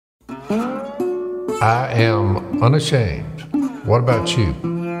I am unashamed. What about you?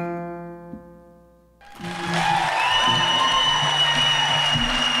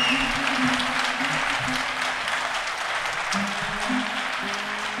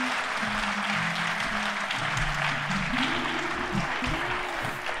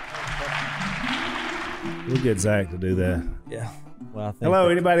 We'll get Zach to do that. Yeah. Well, hello,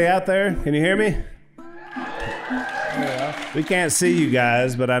 anybody out there? Can you hear me? We can't see you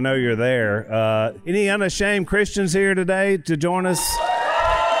guys, but I know you're there. Any unashamed Christians here today to join us?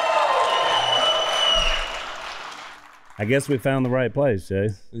 I guess we found the right place,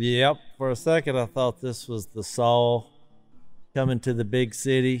 Jase. Yep. For a second, I thought this was the Saul coming to the big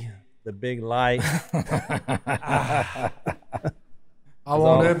city, the big light. I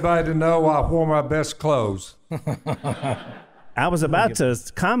want everybody to know I wore my best clothes. I was about to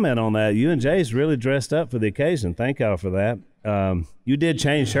comment on that. You and Jase really dressed up for the occasion. Thank y'all for that. You did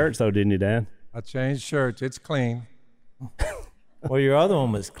change shirts, though, didn't you, Dad? I changed shirts. It's clean. Well, your other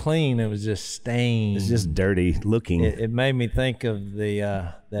one was clean. It was just stained. It's just dirty looking. It made me think of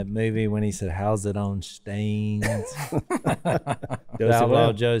the that movie when he said, "How's it on stains?"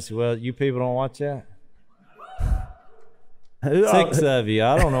 Outlaw Josie. Well, you people don't watch that. 6 of you.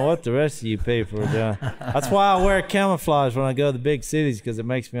 I don't know what the rest of you people are doing. That's why I wear camouflage when I go to the big cities, because it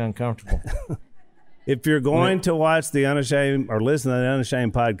makes me uncomfortable. If you're going to watch the Unashamed or listen to the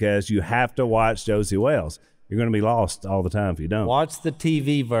Unashamed podcast, you have to watch Josie Wales. You're going to be lost all the time if you don't. Watch the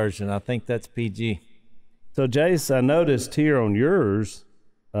TV version. I think that's PG. So, Jase, I noticed here on yours,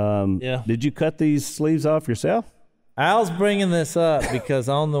 did you cut these sleeves off yourself? Al's bringing this up because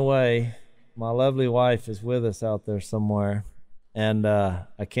on the way, my lovely wife is with us out there somewhere. And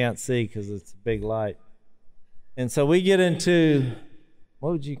I can't see because it's a big light. And so we get into,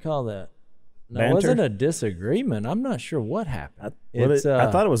 what would you call that? No, banter? It wasn't a disagreement. I'm not sure what happened.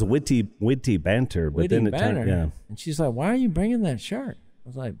 I thought it was witty banter, but then it turned, yeah. And she's like, "Why are you bringing that shirt?" I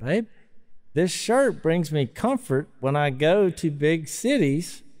was like, "Babe, this shirt brings me comfort when I go to big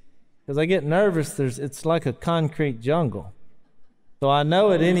cities because I get nervous. It's like a concrete jungle. So I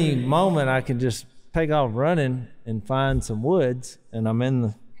know at any moment I can just take off running and find some woods, and I'm in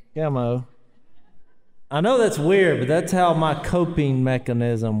the camo." I know that's weird, but that's how my coping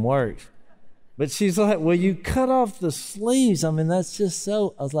mechanism works. But she's like, "Well, you cut off the sleeves. I mean, that's just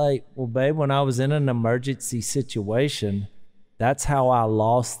so..." I was like, "Well, babe, when I was in an emergency situation, that's how I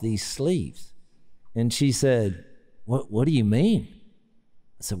lost these sleeves." And she said, What do you mean?"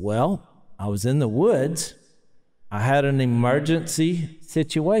 I said, "Well, I was in the woods. I had an emergency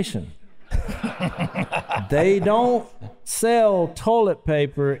situation. They don't sell toilet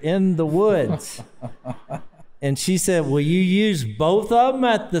paper in the woods." And she said, "Will you use both of them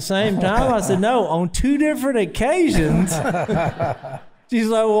at the same time?" I said, "No, on 2 different occasions." She's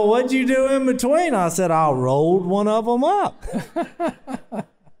like, "Well, what'd you do in between?" I said, "I rolled one of them up."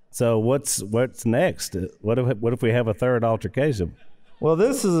 So what's next? What if we have a third altercation? Well,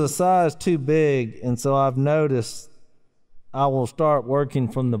 this is a size too big, and so I've noticed I will start working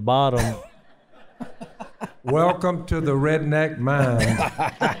from the bottom. Welcome to the redneck mind.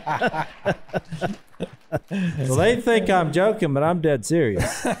 So they think I'm joking, but I'm dead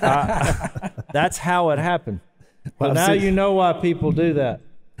serious. That's how it happened. But now you know why people do that.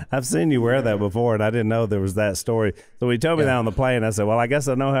 I've seen you wear that before, and I didn't know there was that story. So when you told me that on the plane, I said, well, I guess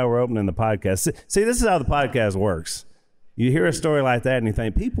I know how we're opening the podcast. See, this is how the podcast works. You hear a story like that, and you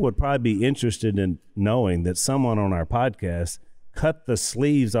think people would probably be interested in knowing that someone on our podcast cut the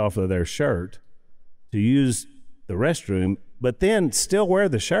sleeves off of their shirt to use the restroom, but then still wear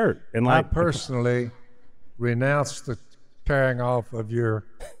the shirt. And I personally renounce the tearing off of your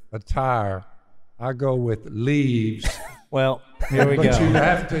attire. I go with leaves. Well, here we go. But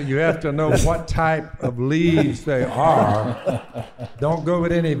you have to know what type of leaves they are. Don't go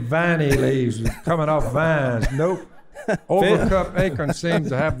with any viney leaves coming off vines. Nope. Overcup acorn seems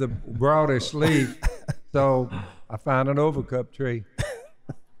to have the broadest leaf, so I found an overcup tree.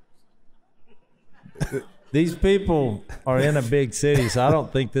 These people are in a big city, so I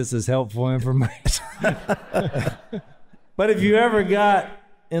don't think this is helpful information. But if you ever got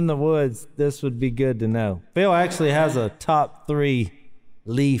in the woods, this would be good to know. Phil actually has a top 3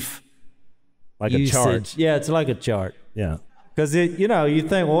 leaf like usage. A chart. Yeah, it's like a chart. Yeah. Because, you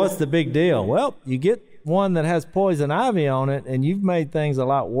think, well, what's the big deal? Well, you get one that has poison ivy on it, and you've made things a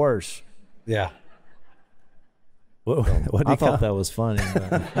lot worse. Yeah. I thought that was funny.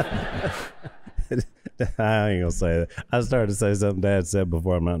 I ain't going to say that. I started to say something Dad said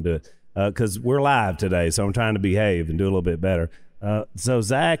before I'm not doing it. Because we're live today, so I'm trying to behave and do a little bit better. So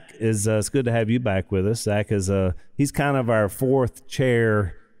Zach, it's good to have you back with us. Zach is he's kind of our 4th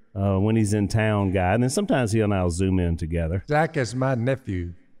chair when he's in town guy. And then sometimes he and I'll zoom in together. Zach is my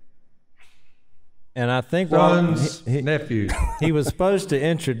nephew. And I think Son's nephew. He was supposed to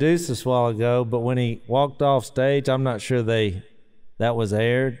introduce us a while ago, but when he walked off stage, I'm not sure that was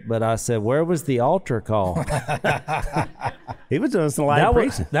aired, but I said, where was the altar call? He was doing some live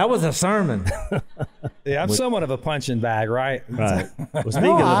preaching. That was a sermon. Yeah, I'm somewhat of a punching bag, right? Right. Well,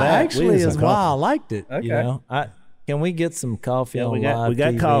 speaking of that, actually is why I liked it. Okay. You know, can we get some coffee on we got live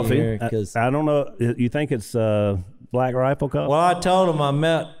TV coffee. here? 'Cause I don't know. You think it's Black Rifle coffee? well, I told him I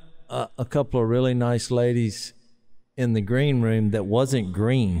met a couple of really nice ladies in the green room that wasn't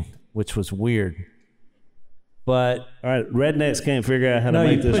green, which was weird. But all right, rednecks can't figure out how to no,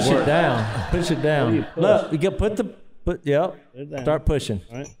 make you this push work. it down. Push it down. Look, you get yep. Start pushing.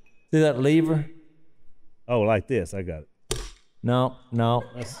 All right. See that lever? Oh, like this. I got it. No.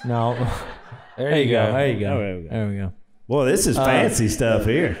 There you go. There you go. Oh, there we go. There we go. Boy, this is fancy stuff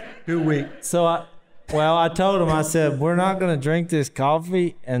here. 2 weeks. So I told him, I said, we're not going to drink this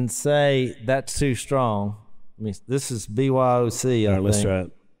coffee and say that's too strong. I mean, this is BYOC. All right, let's try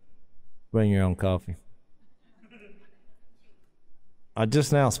it. Bring your own coffee. I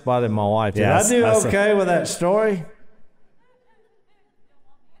just now spotted my wife. Did Yeah, I do I saw- okay with that story?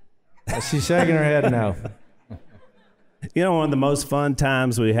 She's shaking her head no. You know, one of the most fun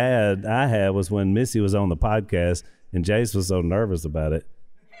times I had was when Missy was on the podcast and Jase was so nervous about it.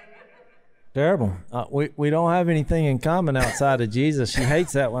 Terrible. We don't have anything in common outside of Jesus. She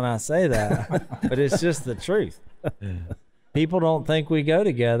hates that when I say that, but it's just the truth. People don't think we go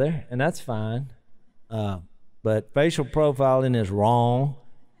together, and that's fine. But facial profiling is wrong.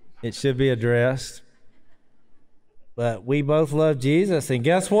 It should be addressed. But we both love Jesus, and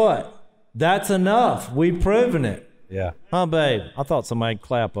guess what? That's enough. We've proven it. Yeah. Huh, babe? I thought somebody'd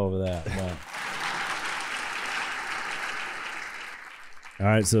clap over that. But. All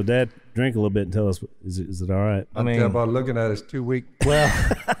right, so Dad, drink a little bit and tell us, is it all right? I mean, about looking at it's 2 weeks. Well,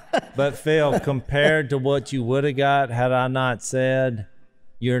 but Phil, compared to what you would have got had I not said,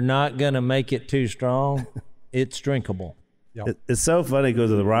 you're not going to make it too strong, it's drinkable. Yep. It's so funny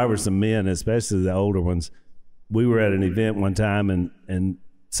because of the Robertson men, especially the older ones. We were at an event one time and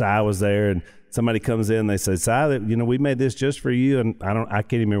Si was there, and somebody comes in and they say, Si, we made this just for you. And I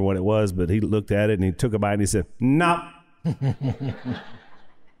can't even remember what it was, but he looked at it and he took a bite and he said, "Nope."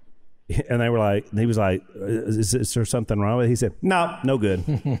 And he was like, is there something wrong with it? He said, "No, no good."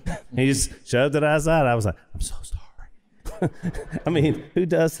 He just shoved it outside. I was like, I'm so sorry. I mean, who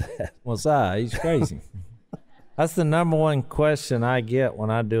does that? Well, Si, he's crazy. That's the number one question I get when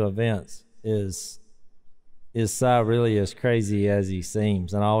I do events is Si really as crazy as he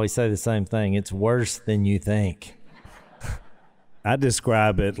seems? And I always say the same thing. It's worse than you think. I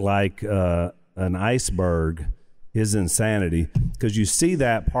describe it like an iceberg. His insanity, because you see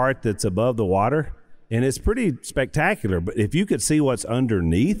that part that's above the water and it's pretty spectacular, but if you could see what's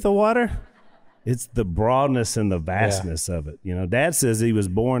underneath the water, it's the broadness and the vastness of it. Dad says he was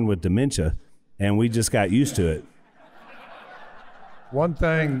born with dementia and we just got used to it. One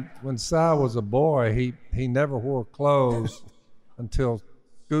thing, when Si was a boy, he never wore clothes until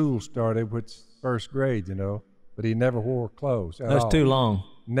school started, which first grade, but he never wore clothes at That's all. too long.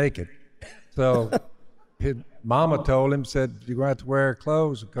 Naked. So his mama told him, said, you're going to have to wear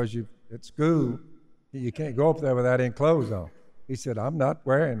clothes because at school, you can't go up there without any clothes on. He said, I'm not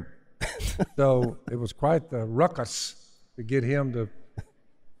wearing. So it was quite the ruckus to get him to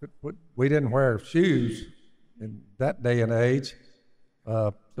we didn't wear shoes in that day and age.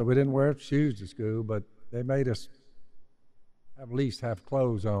 So we didn't wear shoes to school, but they made us at least have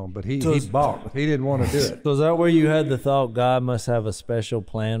clothes on. But he balked. He didn't want to do it. So is that where you had the thought God must have a special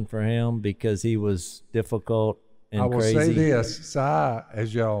plan for him because he was difficult and crazy? I will say this, Si,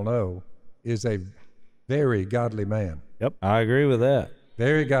 as y'all know, is a very godly man. Yep. I agree with that.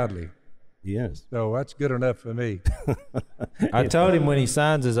 Very godly. Yes. So that's good enough for me. I told him when he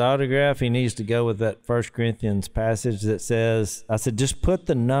signs his autograph, he needs to go with that 1 Corinthians passage that says, I said, just put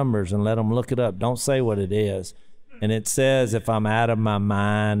the numbers and let them look it up. Don't say what it is. And it says, if I'm out of my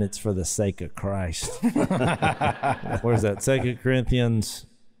mind, it's for the sake of Christ. Where's that? 2 Corinthians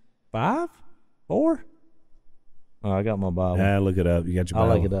 5? 4? Oh, I got my Bible. Yeah, look it up. You got your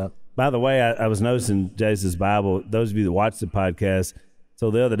Bible. I'll look it up. By the way, I was noticing Jase's Bible. Those of you that watch the podcast, so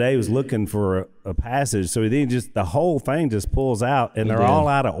the other day he was looking for a passage. So the whole thing just pulls out, and they're all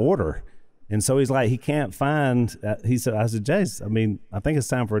out of order. And so he's like, he can't find. I said, Jase, I think it's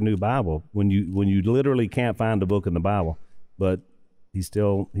time for a new Bible. When you literally can't find a book in the Bible, but he's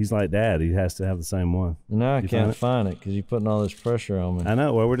like Dad. He has to have the same one. No, I can't find it because you're putting all this pressure on me. I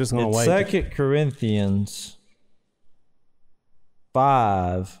know. Well, we're just going to wait. 2 Corinthians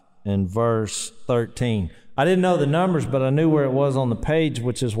 5 and verse 13. I didn't know the numbers, but I knew where it was on the page,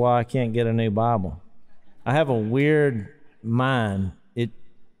 which is why I can't get a new Bible. I have a weird mind.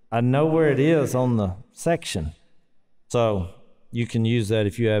 I know where it is on the section. So you can use that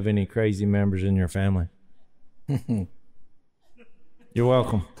if you have any crazy members in your family. You're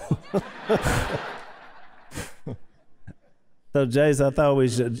welcome. So, Jase, I thought we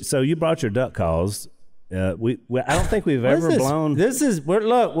should. So, you brought your duck calls. I don't think we've ever blown.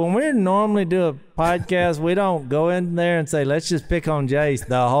 Look, when we normally do a podcast, we don't go in there and say, let's just pick on Jase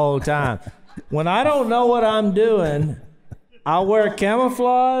the whole time. When I don't know what I'm doing, I wear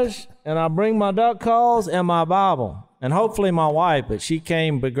camouflage and I bring my duck calls and my Bible. And hopefully my wife, but she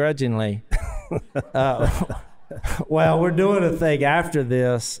came begrudgingly. Well, we're doing a thing after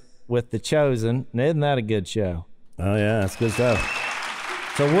this with The Chosen. And isn't that a good show? Oh, yeah, that's good stuff.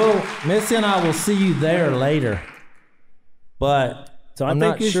 So Missy and I will see you there later. But so I'm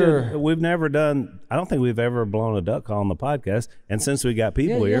not sure. We've never done, I don't think we've ever blown a duck call on the podcast. And since we got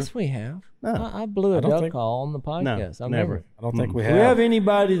people here. Yes, we have. No, I blew a duck call on the podcast. No, never. I don't think we have. Do we have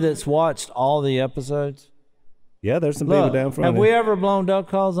anybody that's watched all the episodes? Yeah, there's some people down front. Have we ever blown duck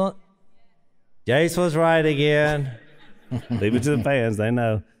calls on? Jase was right again. Leave it to the fans. They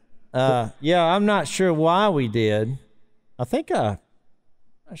know. Yeah, I'm not sure why we did. I'm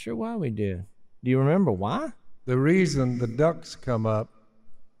not sure why we did. Do you remember why? The reason the ducks come up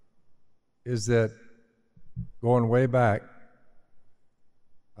is that going way back,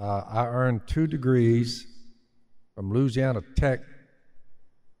 I earned 2 degrees from Louisiana Tech,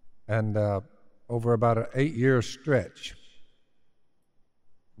 and over about an 8-year stretch,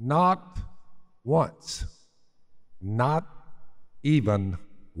 not once, not even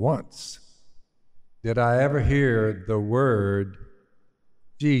once, did I ever hear the word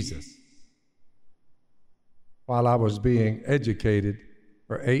Jesus while I was being educated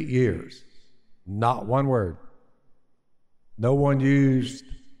for 8 years. Not one word. No one used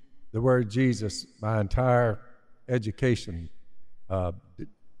the word Jesus my entire education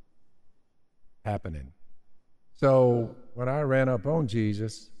happening. So when I ran up on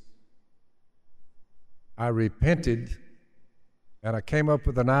Jesus, I repented, and I came up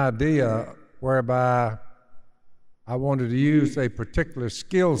with an idea whereby I wanted to use a particular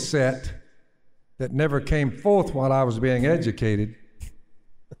skill set that never came forth while I was being educated.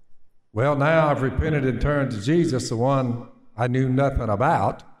 Well, now I've repented and turned to Jesus, the one I knew nothing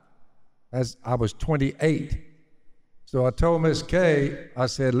about, as I was 28. So I told Miss Kay, I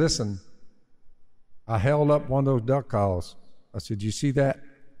said, listen, I held up one of those duck calls. I said, you see that?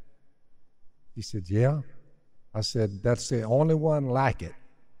 He said, yeah. I said, that's the only one like it.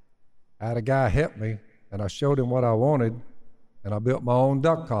 I had a guy help me, and I showed him what I wanted, and I built my own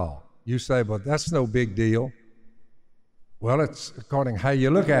duck call. You say, but that's no big deal. Well, it's according how you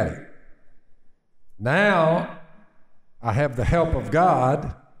look at it. Now, I have the help of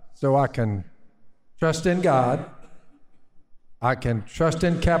God, so I can trust in God, I can trust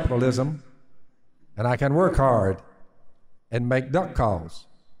in capitalism, and I can work hard and make duck calls.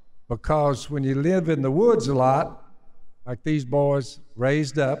 Because when you live in the woods a lot, like these boys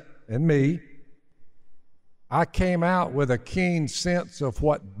raised up, and me, I came out with a keen sense of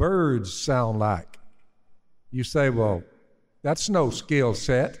what birds sound like. You say, well, that's no skill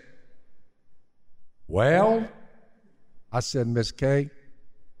set. Well, I said, Miss Kay,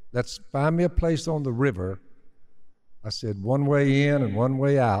 let's find me a place on the river. I said, one way in and one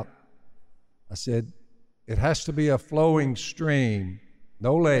way out. I said, it has to be a flowing stream,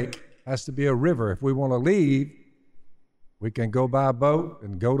 no lake, it has to be a river. If we want to leave, we can go by a boat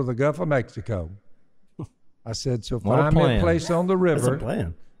and go to the Gulf of Mexico. I said, so find me a place on the river. That's a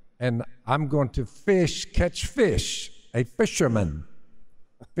plan. And I'm going to catch fish, a fisherman.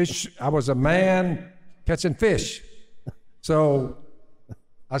 I was a man catching fish. So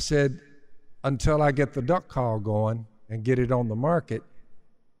I said, until I get the duck call going and get it on the market,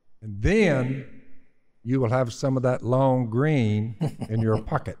 and then you will have some of that long green in your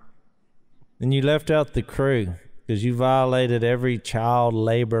pocket. And you left out the crew, because you violated every child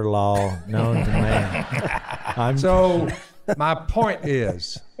labor law known to man. So my point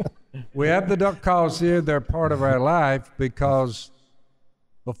is, we have the duck calls here. They're part of our life, because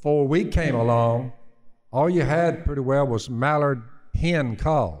before we came along, all you had pretty well was mallard hen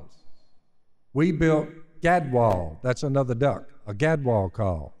calls. We built gadwall. That's another duck, a gadwall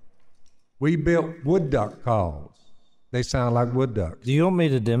call. We built wood duck calls. They sound like wood ducks. Do you want me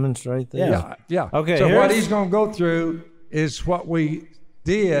to demonstrate this? Yeah. Okay. So what he's going to go through is what we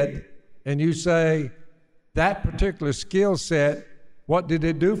did, and you say, that particular skill set, what did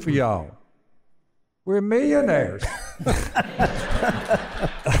it do for y'all? We're millionaires.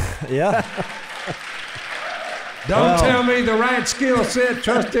 Yeah. Don't tell me the right skill set,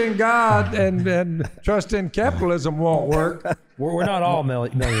 trust in God and trust in capitalism won't work. We're not all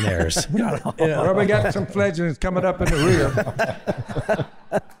millionaires. Well, we got some fledglings coming up in the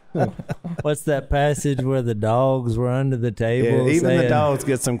rear. What's that passage where the dogs were under the table? Yeah, even saying, the dogs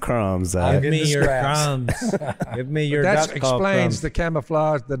get some crumbs. Give me the your scraps. crumbs. Give me your That duck call explains crumbs. the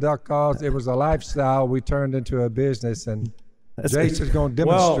camouflage, the duck calls. It was a lifestyle we turned into a business, and Jase is going to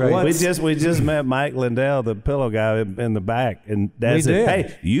demonstrate. We just met Mike Lindell, the pillow guy in the back, and Dad We said, did.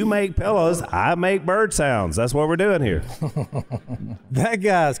 "Hey, you make pillows, I make bird sounds. That's what we're doing here." That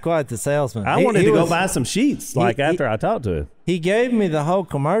guy's quite the salesman. I wanted to go buy some sheets after I talked to him. He gave me the whole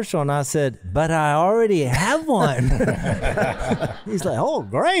commercial, and I said, "But I already have one." He's like, "Oh,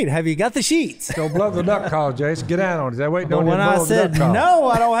 great! Have you got the sheets?" Don't blow the duck call, Jase. Get down on it. They're waiting But on you when to I blow the said, duck call. "No,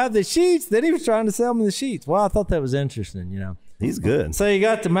 I don't have the sheets," then he was trying to sell me the sheets. Well, I thought that was interesting, you know. He's good. So you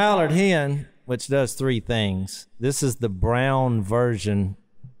got the mallard hen, which does three things. This is the brown version.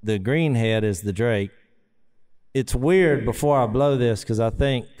 The green head is the drake. It's weird before I blow this because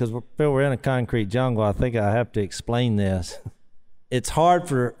we're in a concrete jungle, I think I have to explain this. It's hard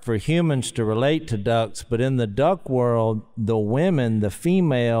for humans to relate to ducks, but in the duck world, the women, the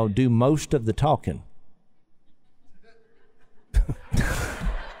female, do most of the talking.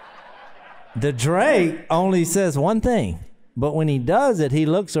 The drake only says one thing. But when he does it, he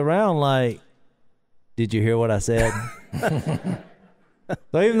looks around like, did you hear what I said?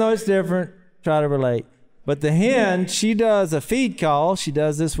 So even though it's different, try to relate. But the hen, she does a feed call. She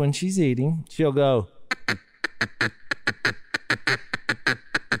does this when she's eating. She'll go.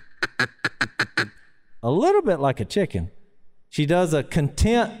 A little bit like a chicken. She does a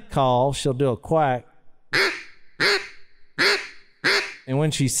content call. She'll do a quack. And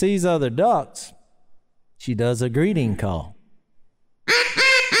when she sees other ducks, she does a greeting call,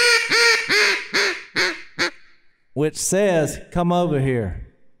 which says, "Come over here.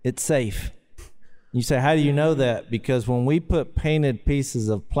 It's safe." You say, how do you know that? Because when we put painted pieces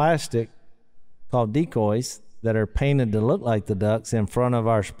of plastic called decoys that are painted to look like the ducks in front of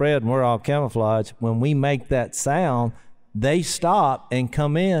our spread, and we're all camouflaged, when we make that sound, they stop and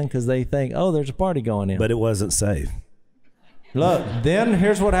come in because they think, oh, there's a party going in. But it wasn't safe. Look, then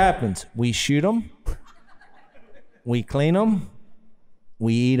here's what happens. We shoot them. We clean them.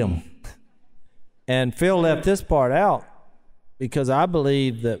 We eat them. And Phil left this part out because I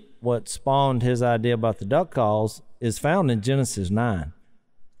believe that what spawned his idea about the duck calls is found in Genesis 9.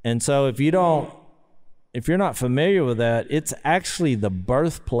 And so if you're not familiar with that, it's actually the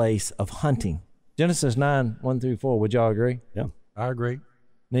birthplace of hunting. Genesis 9, 1-4. Would y'all agree? Yeah. I agree.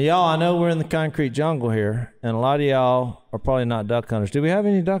 Now, y'all, I know we're in the concrete jungle here, and a lot of y'all are probably not duck hunters. Do we have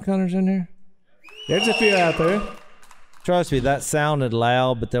any duck hunters in here? There's a few out there. Trust me, that sounded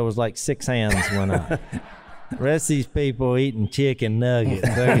loud, but there was like 6 hands went up. The rest of these people eating chicken nuggets.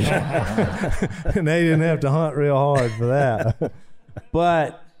 And they didn't have to hunt real hard for that.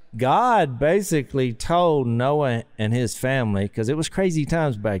 But God basically told Noah and his family, because it was crazy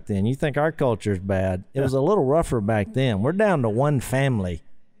times back then. You think our culture's bad. It was a little rougher back then. We're down to one family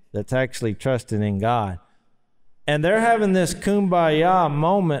that's actually trusting in God. And they're having this kumbaya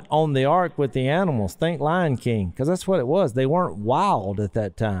moment on the ark with the animals. Think Lion King, because that's what it was. They weren't wild at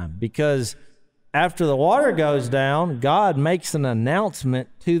that time, because after the water goes down, God makes an announcement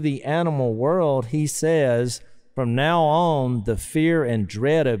to the animal world. He says, from now on, the fear and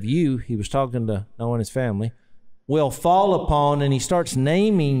dread of you, he was talking to Noah and his family, will fall upon, and he starts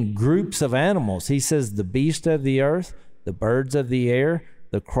naming groups of animals. He says the beast of the earth, the birds of the air,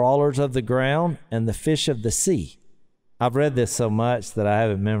 the crawlers of the ground, and the fish of the sea. I've read this so much that I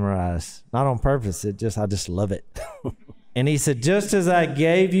have it memorized. Not on purpose, I just love it. And he said, just as I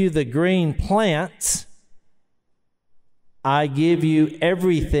gave you the green plants, I give you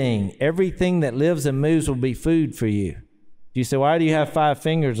everything. Everything that lives and moves will be food for you. You say, why do you have 5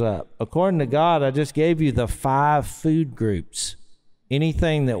 fingers up? According to God, I just gave you the 5 food groups.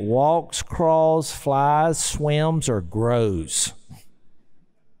 Anything that walks, crawls, flies, swims, or grows.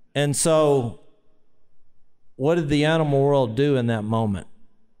 And so, what did the animal world do in that moment?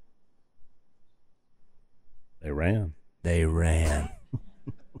 They ran. They ran.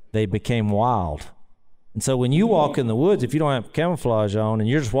 They became wild. And so when you walk in the woods, if you don't have camouflage on and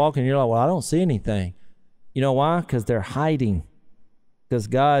you're just walking, you're like, well, I don't see anything. You know why? Because they're hiding. Because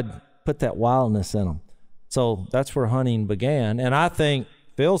God put that wildness in them. So that's where hunting began. And I think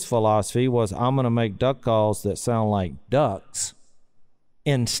Phil's philosophy was, I'm going to make duck calls that sound like ducks,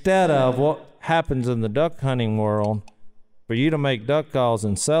 instead of what happens in the duck hunting world. for you to make duck calls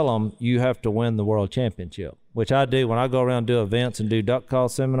and sell them, you have to win the world championship, which I do when I go around and do events and do duck call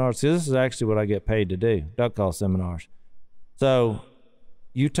seminars. See, this is actually what I get paid to do, duck call seminars. So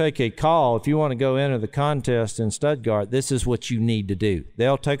you take a call. If you want to go enter the contest in Stuttgart, this is what you need to do.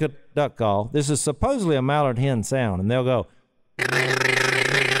 They'll take a duck call. This is supposedly a mallard hen sound, and they'll go.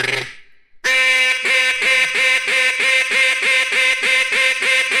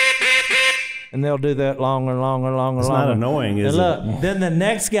 And they'll do that longer and longer and longer and longer. It's not annoying, is and it? Look, then the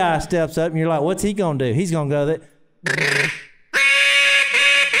next guy steps up, and you're like, what's he going to do? He's going to go that.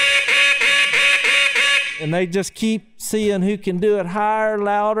 And they just keep seeing who can do it higher,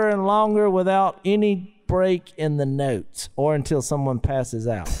 louder, and longer without any break in the notes or until someone passes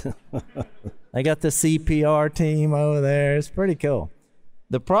out. They got the CPR team over there. It's pretty cool.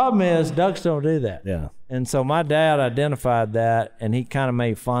 The problem is ducks don't do that. Yeah. And so my dad identified that, and he kind of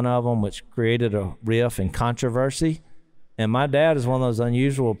made fun of them, which created a riff and controversy. And my dad is one of those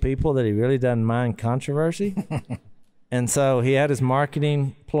unusual people that he really doesn't mind controversy. And so he had his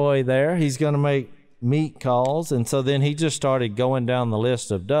marketing ploy there. He's going to make meat calls. And so then he just started going down the list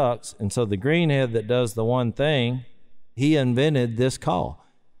of ducks. And so the greenhead that does the one thing, he invented this call.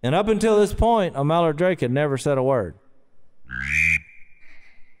 And up until this point, a mallard drake had never said a word.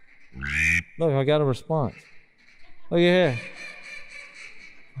 Look, I got a response. Look at here.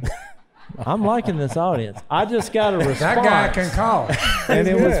 I'm liking this audience. I just got a response. That guy can call. And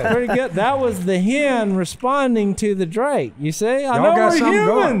it was pretty good. That was the hen responding to the drake. You see? I Y'all know got we're something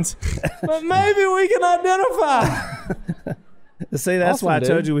humans, but maybe we can identify. See, that's Awesome, why I dude.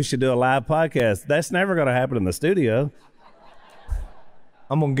 told you we should do a live podcast. That's never going to happen in the studio.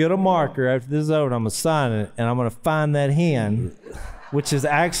 I'm going to get a marker after this is over. I'm going to sign it, and I'm going to find that hen, which is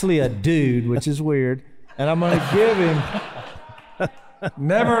actually a dude, which is weird, and I'm going to give him...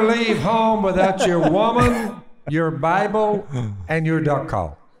 Never leave home without your woman, your Bible, and your duck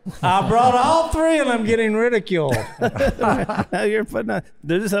call. I brought all three, and I'm getting ridiculed. No, you're putting on.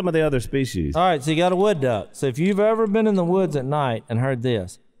 There's some of the other species. All right, so you got a wood duck. So if you've ever been in the woods at night and heard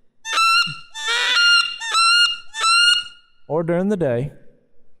this, or during the day,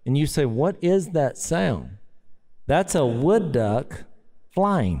 and you say, what is that sound? That's a wood duck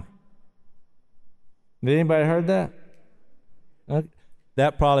flying. Did anybody heard that? Okay.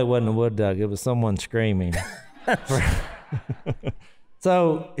 That probably wasn't a wood duck. It was someone screaming.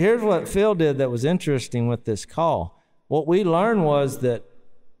 So here's what Phil did that was interesting with this call. What we learned was that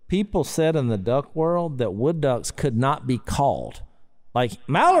people said in the duck world that wood ducks could not be called. Like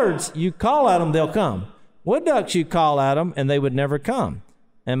mallards, you call at them, they'll come. Wood ducks, you call at them, and they would never come.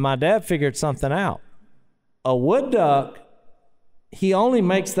 And my dad figured something out. A wood duck, he only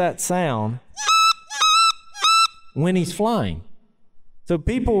makes that sound when he's flying. So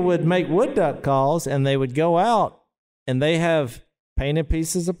people would make wood duck calls, and they would go out, and they have painted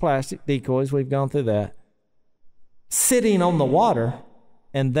pieces of plastic, decoys, we've gone through that, sitting on the water,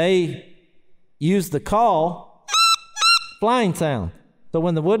 and they use the call flying sound. So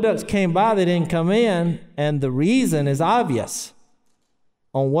when the wood ducks came by, they didn't come in, and the reason is obvious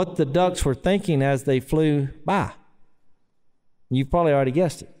on what the ducks were thinking as they flew by. You've probably already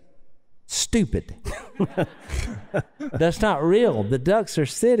guessed it. Stupid. That's not real. The ducks are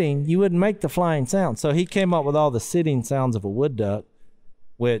sitting. You wouldn't make the flying sound. So he came up with all the sitting sounds of a wood duck,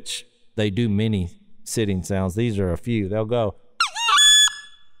 which they do many sitting sounds. These are a few. They'll go.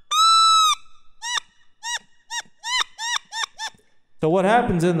 So what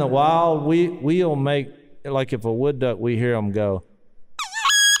happens in the wild, we'll make, like if a wood duck, we hear them go,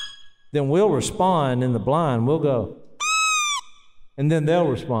 then we'll respond in the blind. We'll go, and then they'll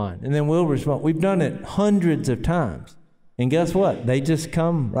respond, and then we'll respond. We've done it hundreds of times. And guess what? They just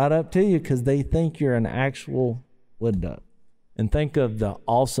come right up to you because they think you're an actual wood duck. And think of the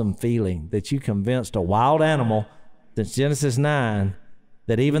awesome feeling that you convinced a wild animal since Genesis 9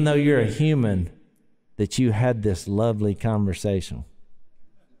 that even though you're a human, that you had this lovely conversation.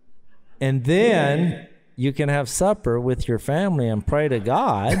 And then you can have supper with your family and pray to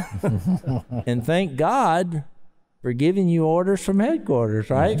God and thank God for giving you orders from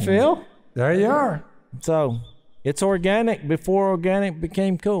headquarters, right, Phil? There you are. So it's organic before organic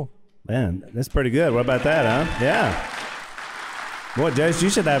became cool. Man, that's pretty good. What about that, huh? Yeah. Boy, Jase,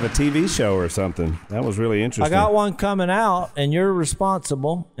 you should have a TV show or something. That was really interesting. I got one coming out, and you're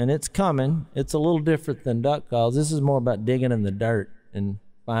responsible, and it's coming. It's a little different than duck calls. This is more about digging in the dirt and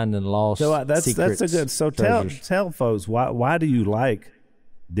finding lost secrets. That's a good. So tell folks why do you like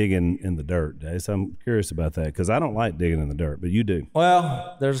digging in the dirt, Jase? I'm curious about that because I don't like digging in the dirt, but you do.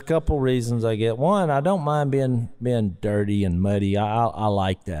 Well, there's a couple reasons I get. One, I don't mind being dirty and muddy. I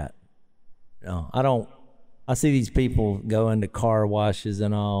like that. No, I don't I see these people go into car washes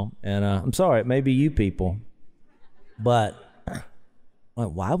and all, and I'm sorry, it may be you people, but like,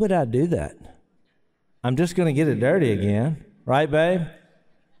 why would I do that? I'm just going to get it dirty again, right, babe?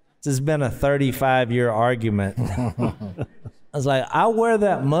 This has been a 35-year argument. I was like, I wear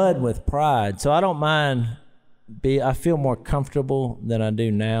that mud with pride, so I don't mind. I feel more comfortable than I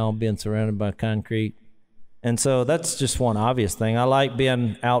do now being surrounded by concrete. And so that's just one obvious thing. I like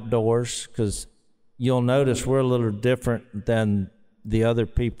being outdoors because you'll notice we're a little different than the other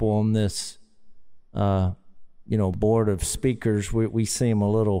people on this, board of speakers. We seem a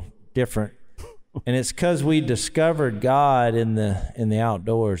little different. And it's because we discovered God in the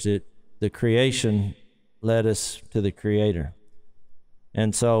outdoors. The creation led us to the Creator.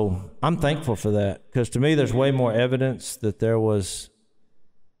 And so I'm thankful for that, because to me there's way more evidence that there was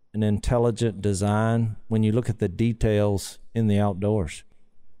an intelligent design when you look at the details in the outdoors.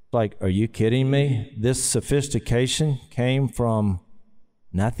 Like, are you kidding me? This sophistication came from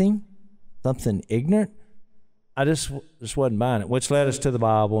nothing? Something ignorant? I just wasn't buying it, which led us to the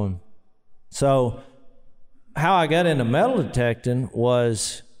Bible. And so how I got into metal detecting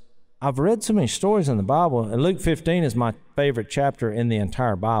was I've read so many stories in the Bible, and Luke 15 is my favorite chapter in the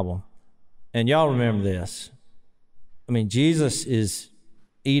entire Bible. And y'all remember this. I mean, Jesus is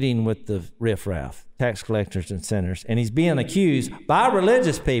eating with the riffraff, tax collectors and sinners, and he's being accused by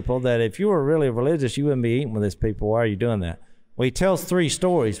religious people that if you were really religious, you wouldn't be eating with these people. Why are you doing that? Well, he tells 3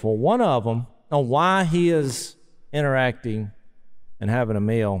 stories. Well, one of them on why he is interacting and having a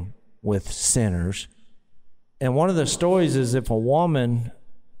meal with sinners. And one of the stories is if a woman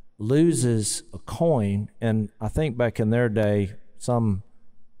loses a coin, and I think back in their day, some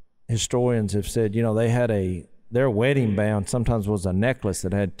historians have said, they had their wedding band sometimes was a necklace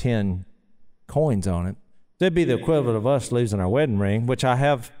that had 10 coins on it. That'd be the equivalent of us losing our wedding ring, which I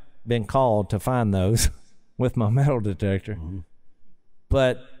have been called to find those with my metal detector. Mm-hmm.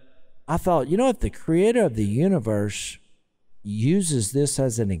 But I thought, if the creator of the universe uses this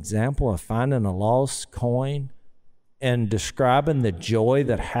as an example of finding a lost coin and describing the joy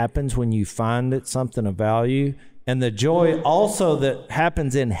that happens when you find it, something of value, and the joy also that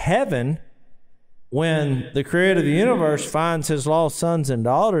happens in heaven when the creator of the universe finds his lost sons and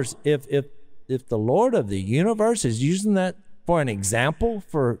daughters, if the Lord of the universe is using that for an example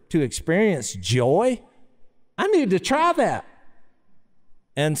to experience joy, I need to try that.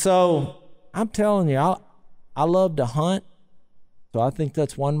 And so I'm telling you, I love to hunt, so I think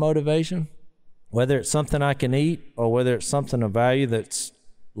that's one motivation. Whether it's something I can eat or whether it's something of value that's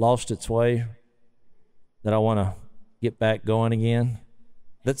lost its way, that I want to get back going again.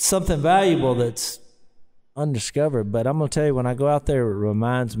 That's something valuable that's undiscovered. But I'm going to tell you, when I go out there, it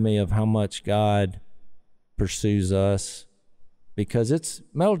reminds me of how much God pursues us, because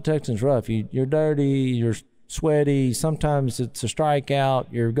metal detecting's rough. You're dirty, you're sweaty, sometimes it's a strikeout,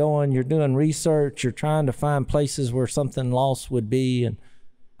 you're doing research, you're trying to find places where something lost would be, and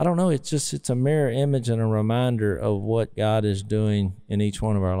I don't know, it's a mirror image and a reminder of what God is doing in each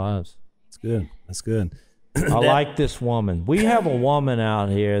one of our lives. That's good. I like this woman. We have a woman out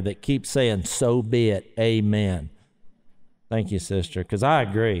here that keeps saying, "So be it, amen." Thank you, sister, because I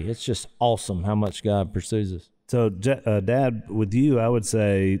agree. It's just awesome how much God pursues us. So, Dad, with you, I would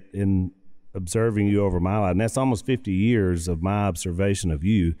say, in observing you over my life, and that's almost 50 years of my observation of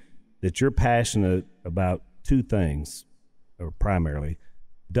you, that you're passionate about 2 things, or primarily.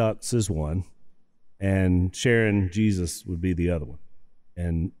 Ducks is one, and sharing Jesus would be the other one.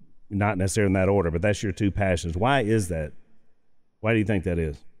 And not necessarily in that order, but that's your 2 passions. Why is that? Why do you think that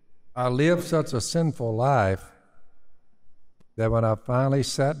is? I lived such a sinful life that when I finally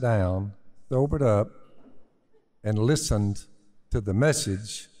sat down, sobered up, and listened to the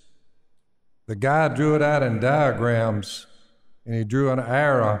message, the guy drew it out in diagrams, and he drew an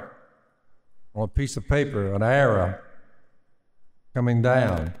arrow on a piece of paper, an arrow coming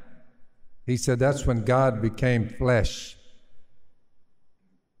down. He said that's when God became flesh.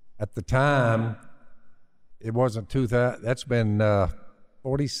 At the time, it wasn't 2000, that's been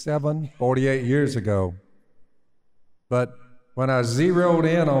 48 years ago. But when I zeroed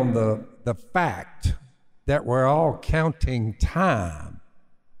in on the fact that we're all counting time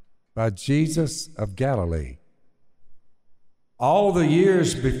by Jesus of Galilee, all the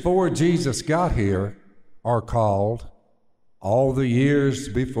years before Jesus got here are called all the years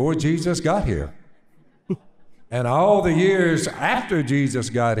before Jesus got here. And all the years after Jesus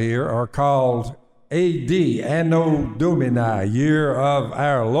got here are called AD, Anno Domini, year of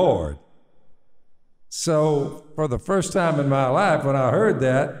our Lord. So for the first time in my life, when I heard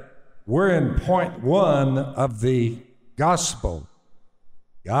that, we're in point 1 of the gospel.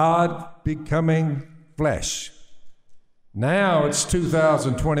 God becoming flesh. Now it's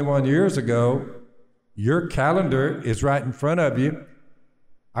 2021 years ago. Your calendar is right in front of you.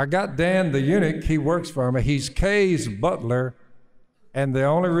 I got Dan the eunuch. He works for me. He's Kay's butler. And the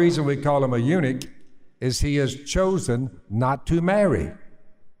only reason we call him a eunuch is he has chosen not to marry.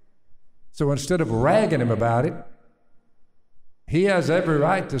 So instead of ragging him about it, he has every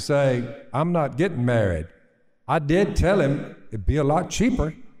right to say, I'm not getting married. I did tell him it'd be a lot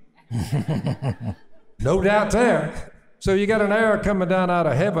cheaper. No doubt there. So you got an arrow coming down out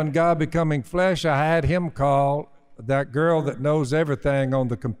of heaven, God becoming flesh. I had him call that girl that knows everything on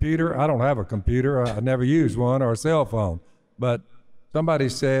the computer. I don't have a computer. I never use one or a cell phone. But somebody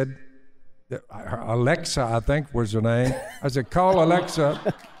said, Alexa, I think was her name. I said, call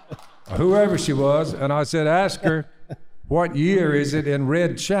Alexa, whoever she was. And I said, ask her, what year is it in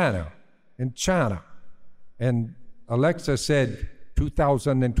Red China, in China? And Alexa said,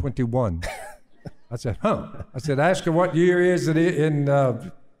 2021. I said, huh? I said, ask her what year is it in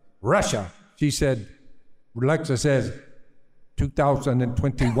Russia. She said, Alexa says,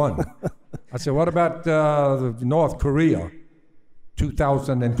 2021. I said, what about North Korea?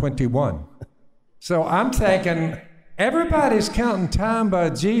 2021. So I'm thinking, everybody's counting time by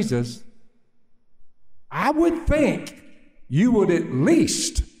Jesus. I would think you would at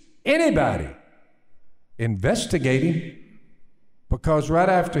least, anybody, investigate him, because right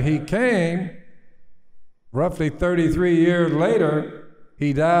after he came, roughly 33 years later,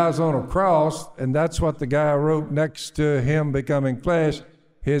 he dies on a cross, and that's what the guy wrote next to him becoming flesh.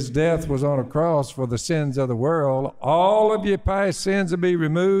 His death was on a cross for the sins of the world. All of your past sins will be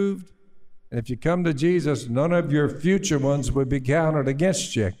removed, and if you come to Jesus, none of your future ones will be counted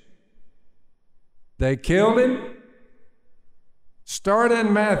against you. They killed him. Start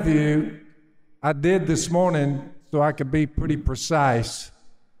in Matthew. I did this morning so I could be pretty precise.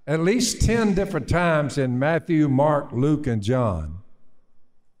 At least 10 different times in Matthew, Mark, Luke, and John.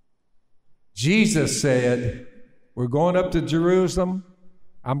 Jesus said, we're going up to Jerusalem.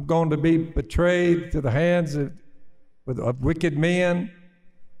 I'm going to be betrayed to the hands of wicked men,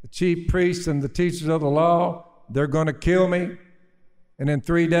 the chief priests and the teachers of the law. They're going to kill me. And in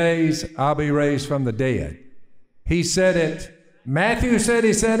 3 days, I'll be raised from the dead. He said it. Matthew said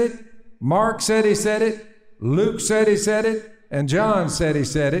he said it. Mark said he said it. Luke said he said it. And John said he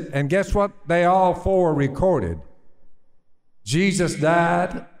said it. And guess what? They all four recorded. Jesus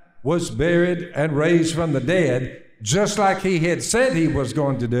died, was buried, and raised from the dead, just like he had said he was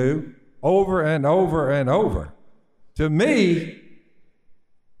going to do, over and over and over. To me,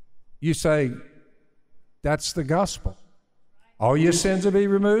 you say, that's the gospel. All your sins will be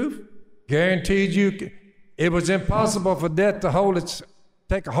removed. Guaranteed you. It was impossible for death to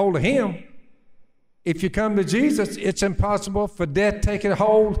take a hold of him. If you come to Jesus, it's impossible for death to take a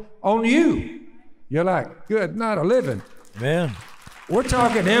hold on you. You're like, good night of living. Man. We're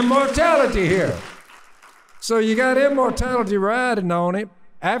talking immortality here. So you got immortality riding on him.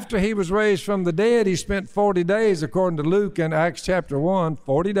 After he was raised from the dead, he spent 40 days, according to Luke in Acts chapter 1,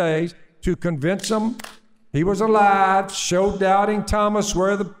 40 days, to convince them he was alive, showed doubting Thomas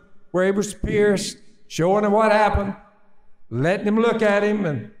where he was pierced, showing him what happened, letting him look at him,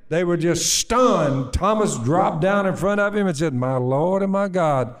 and they were just stunned. Thomas dropped down in front of him and said, my Lord and my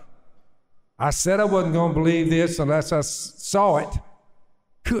God, I said I wasn't going to believe this unless I saw it.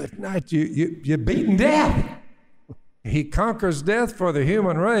 Good night, you're beating death. He conquers death for the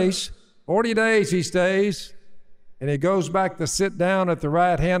human race. 40 days he stays, and he goes back to sit down at the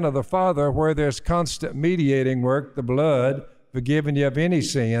right hand of the Father, where there's constant mediating work, the blood, forgiving you of any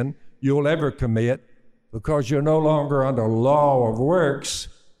sin you'll ever commit, because you're no longer under law of works,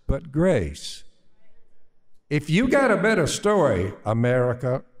 but grace. If you got a better story,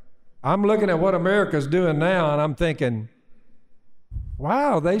 America, I'm looking at what America's doing now, and I'm thinking,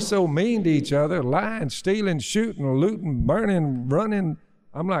 wow, they so mean to each other, lying, stealing, shooting, looting, burning, running.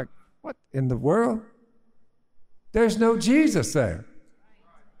 I'm like, what in the world? There's no Jesus there.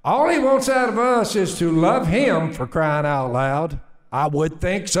 All he wants out of us is to love him, for crying out loud. I would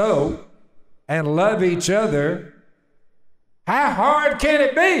think so. And love each other. How hard can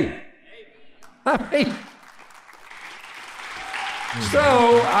it be? I mean, so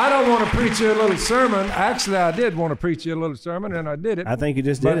I don't want to preach you a little sermon. Actually, I did want to preach you a little sermon, and I did it. I think you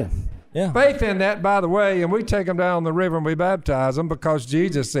just did it. Yeah. Faith in that, by the way, and we take them down the river and we baptize them, because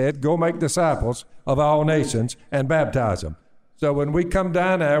Jesus said, go make disciples of all nations and baptize them. So when we come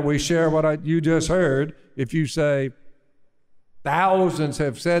down there, we share what you just heard. If you say, thousands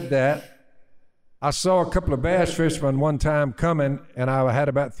have said that. I saw a couple of bass fishermen one time coming, and I had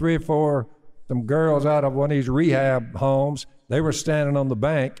about 3 or 4, some girls out of one of these rehab homes. They were standing on the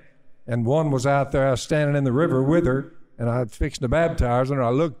bank, And one was out there, I was standing in the river with her, and I was fixing to baptize her, and I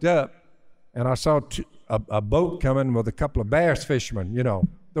looked up, and I saw a boat coming with a couple of bass fishermen,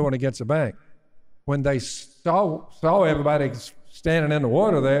 throwing against the bank. When they saw everybody standing in the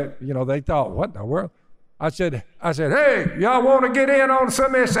water there, they thought, what in the world? I said, hey, y'all want to get in on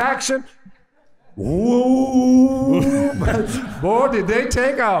some of this action? Whoa! Boy, did they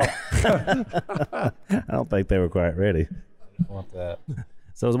take off. I don't think they were quite ready. Want that.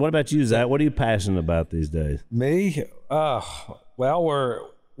 So what about you, Zach? What are you passionate about these days? Me? Well, we're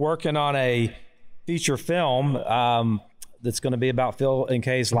working on a feature film that's going to be about Phil and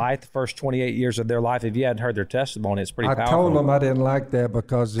Kay's life, the first 28 years of their life. If you hadn't heard their testimony, it's pretty powerful. I told them I didn't like that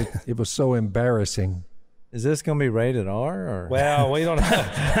because it was so embarrassing. Is this going to be rated R? Or? Well, we don't know.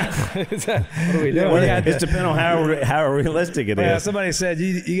 What are we doing? It's depending on how realistic it is. Somebody said,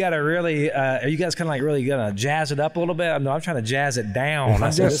 you got to really, are you guys kind of like really going to jazz it up a little bit? No, I'm trying to jazz it down.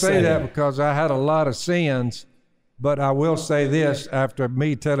 I just say that because I had a lot of sins, but I will say this, after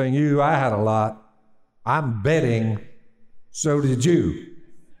me telling you I had a lot, I'm betting so did you.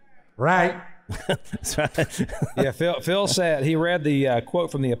 Right? That's right. Yeah, Phil said, he read the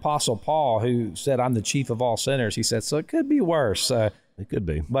quote from the Apostle Paul, who said, I'm the chief of all sinners. He said, so it could be worse. It could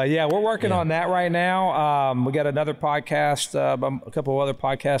be. But yeah, we're working on that right now. We got another podcast, a couple of other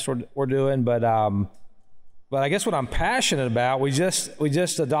podcasts we're doing, but I guess what I'm passionate about, we just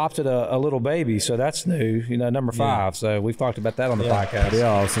adopted a little baby, so that's new, number 5. Yeah. So we've talked about that on the podcast. Pretty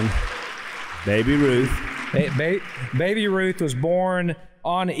awesome. Baby Ruth. Baby Ruth was born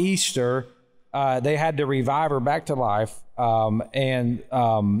on Easter. They had to revive her back to life, and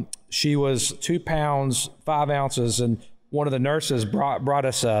she was 2 pounds 5 ounces, and one of the nurses brought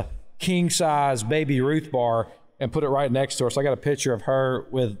us a king-size Baby Ruth bar and put it right next to her. So I got a picture of her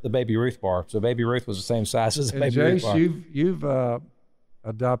with the Baby Ruth bar. So Baby Ruth was the same size as the Baby Ruth bar. You've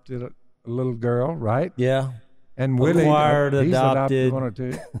adopted a little girl, right? Yeah. And Willie, he's adopted 1 or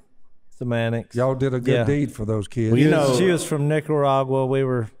 2. Semantics. Y'all did a good deed for those kids. Well, she was from Nicaragua. We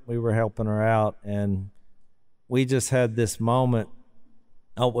were helping her out, and we just had this moment.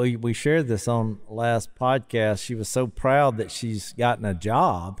 Oh, we shared this on last podcast. She was so proud that she's gotten a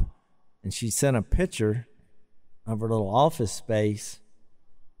job, and she sent a picture of her little office space.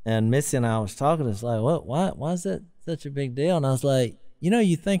 And Missy and I was talking. It's like, what? Why is that such a big deal? And I was like,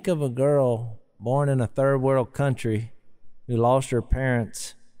 you think of a girl born in a third world country who lost her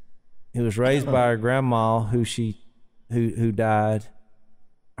parents, who was raised by her grandma, who died.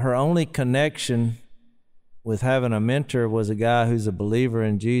 Her only connection with having a mentor was a guy who's a believer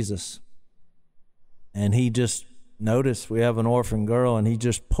in Jesus. And he just noticed we have an orphan girl, and he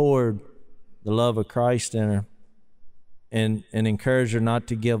just poured the love of Christ in her and encouraged her not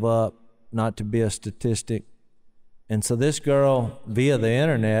to give up, not to be a statistic. And so this girl, via the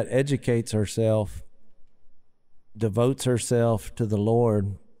internet, educates herself, devotes herself to the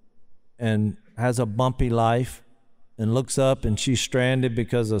Lord, and has a bumpy life, and looks up and she's stranded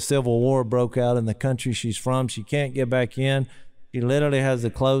because a civil war broke out in the country she's from. She can't get back in. She literally has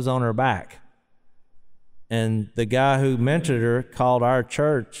the clothes on her back. And the guy who mentored her called our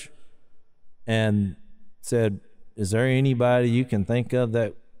church and said, is there anybody you can think of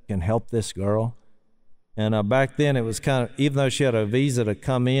that can help this girl? And back then it was kind of, even though she had a visa to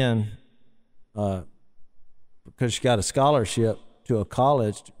come in, because she got a scholarship to a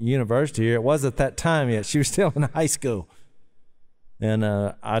college, university here. It wasn't that time yet. She was still in high school.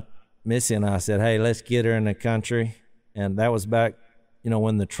 And Missy and I said, hey, let's get her in the country. And that was back,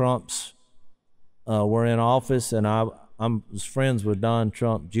 when the Trumps were in office. And I was friends with Don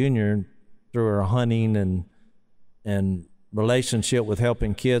Trump Jr. through her hunting and relationship with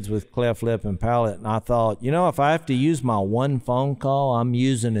helping kids with cleft lip and palate. And I thought, if I have to use my one phone call, I'm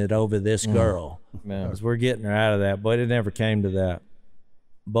using it over this girl. Because we're getting her out of that. But it never came to that.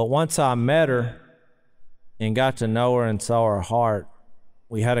 But once I met her and got to know her and saw her heart,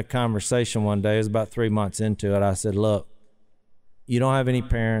 we had a conversation one day. It was about 3 months into it. I said, look, you don't have any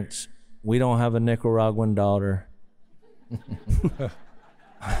parents. We don't have a Nicaraguan daughter.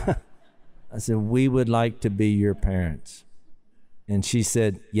 I said, we would like to be your parents. And she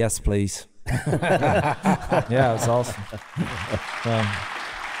said, yes, please. Yeah, it's awesome.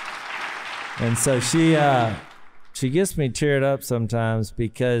 And so she gets me teared up sometimes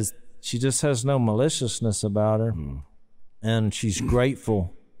because she just has no maliciousness about her. And she's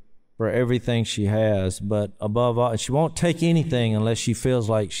grateful for everything she has. But above all, she won't take anything unless she feels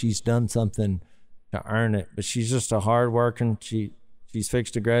like she's done something to earn it. But she's just a hard worker. She's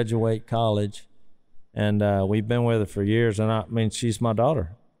fixed to graduate college. And we've been with her for years. And she's my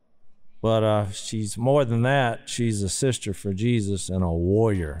daughter. But she's more than that. She's a sister for Jesus and a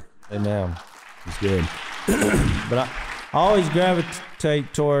warrior. Amen. It's good. But I always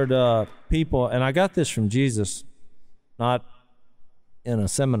gravitate toward people, and I got this from Jesus, not in a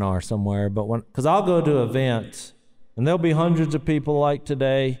seminar somewhere, but because I'll go to events, and there'll be hundreds of people like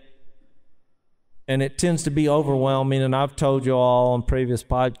today, and it tends to be overwhelming. And I've told you all on previous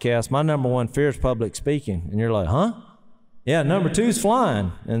podcasts, my number one fear is public speaking. And you're like, huh? Yeah, number two is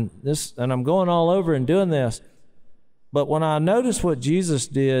flying. And I'm going all over and doing this. But when I noticed what Jesus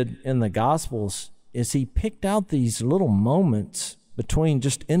did in the Gospels is he picked out these little moments between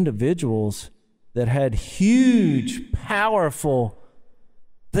just individuals that had huge, powerful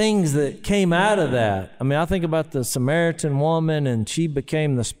things that came out of that. I mean, I think about the Samaritan woman, and she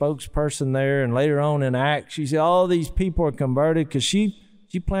became the spokesperson there, and later on in Acts, she said all these people are converted because she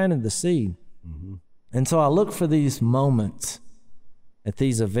planted the seed. Mm-hmm. And so I look for these moments at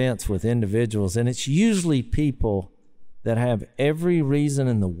these events with individuals, and it's usually people that have every reason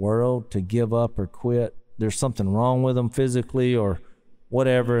in the world to give up or quit. There's something wrong with them physically or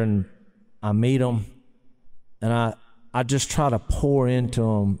whatever, and I meet them, and I just try to pour into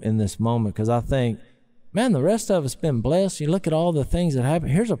them in this moment because I think, man, the rest of us been blessed. You look at all the things that happen.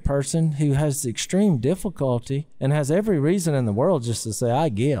 Here's a person who has extreme difficulty and has every reason in the world just to say, I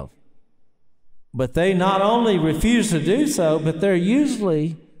give. But they not only refuse to do so, but they're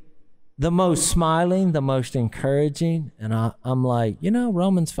usually the most smiling, the most encouraging. And I'm like,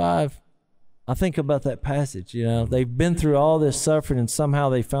 Romans 5, I think about that passage. They've been through all this suffering, and somehow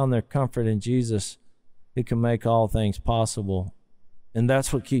they found their comfort in Jesus, who can make all things possible. And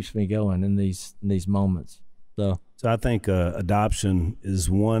that's what keeps me going in these moments. So I think adoption is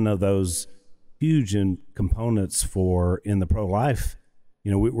one of those huge components in the pro-life.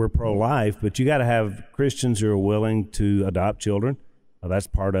 We're pro-life, but you got to have Christians who are willing to adopt children. That's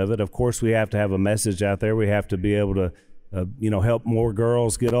part of it. Of course, we have to have a message out there. We have to be able to, help more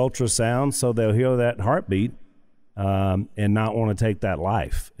girls get ultrasound so they'll hear that heartbeat. And not want to take that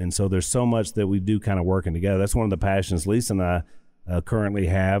life. And so there's so much that we do kind of working together. That's one of the passions Lisa and I currently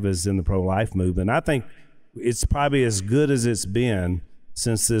have is in the pro-life movement. I think it's probably as good as it's been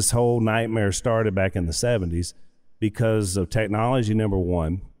since this whole nightmare started back in the 70s because of technology, number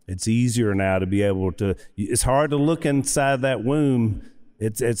one. It's easier now to be able to, it's hard to look inside that womb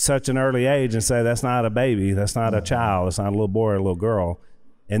at such an early age and say, that's not a baby, that's not a child, it's not a little boy or a little girl.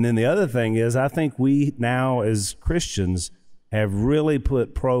 And then the other thing is, I think we now as Christians have really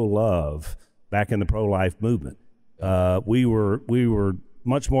put pro-love back in the pro-life movement. We were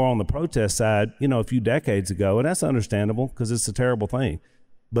much more on the protest side, a few decades ago, and that's understandable because it's a terrible thing.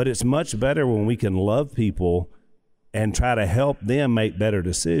 But it's much better when we can love people and try to help them make better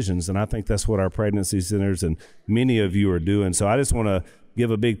decisions. And I think that's what our pregnancy centers and many of you are doing. So I just want to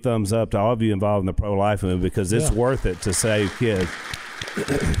give a big thumbs up to all of you involved in the pro-life movement because it's worth it to save kids.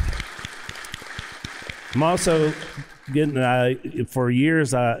 I'm also getting, for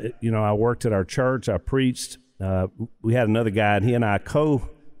years, I worked at our church. I preached. We had another guy, and he and I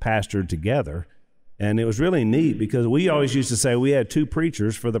co-pastored together. And it was really neat because we always used to say we had two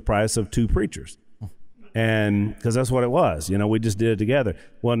preachers for the price of two preachers. And because that's what it was, we just did it together.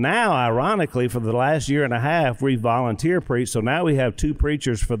 Well, now, ironically, for the last year and a half, we volunteer preach. So now we have two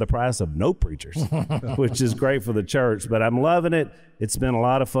preachers for the price of no preachers, which is great for the church. But I'm loving it. It's been a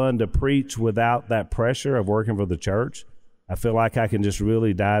lot of fun to preach without that pressure of working for the church. I feel like I can just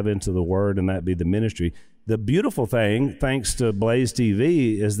really dive into the word and that be the ministry. The beautiful thing, thanks to Blaze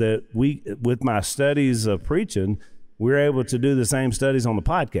TV, is that with my studies of preaching, we're able to do the same studies on the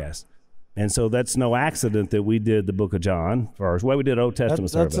podcast. And so that's no accident that we did the book of John first. Well, we did Old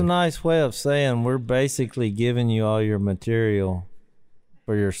Testament survey. That's a nice way of saying we're basically giving you all your material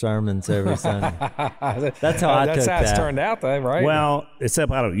for your sermons every Sunday. That's how I took that. That's how it's turned out, though, right? Well,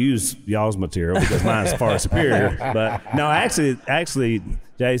 except I don't use y'all's material because mine's far superior. But no, actually,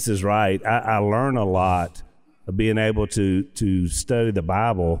 Jase is right. I learn a lot of being able to study the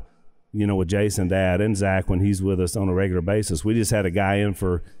Bible, with Jase and Dad and Zach when he's with us on a regular basis. We just had a guy in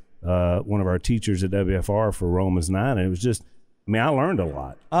for one of our teachers at WFR for Romans 9, and it was just, I learned a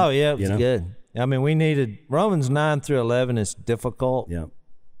lot. Oh, yeah, it was good. We needed, Romans 9 through 11 is difficult. Yeah.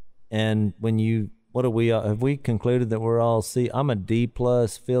 And when have we concluded that we're all C? I'm a D+,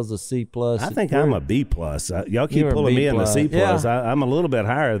 Phil's a C+. I think I'm a B+. Y'all keep pulling me in the C+. Yeah. I'm a little bit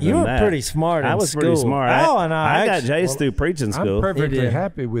higher than that. You were pretty smart in school. I was pretty smart. I got Jase through preaching school. I'm perfectly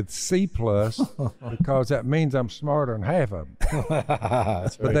happy with C+, because that means I'm smarter than half of them.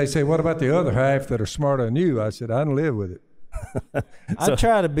 But they say, what about the other half that are smarter than you? I said, I can live with it. I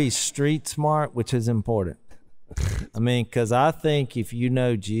try to be street smart, which is important. Because I think if you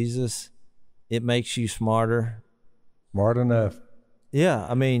know Jesus, it makes you smarter. Smart enough. Yeah,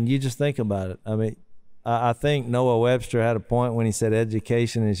 I mean, you just think about it. I mean, I think Noah Webster had a point when he said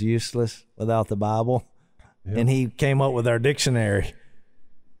education is useless without the Bible, and he came up with our dictionary.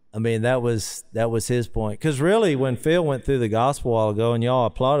 I mean, that was his point. Because really, when Phil went through the gospel a while ago, and y'all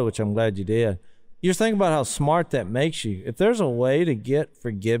applauded, which I'm glad you did, you just think about how smart that makes you. If there's a way to get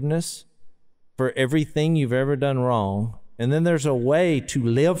forgiveness for everything you've ever done wrong, and then there's a way to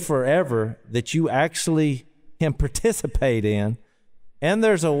live forever that you actually can participate in, and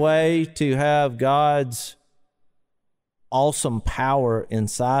there's a way to have God's awesome power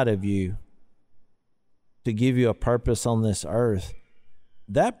inside of you to give you a purpose on this earth,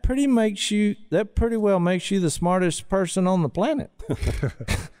 that pretty well makes you the smartest person on the planet.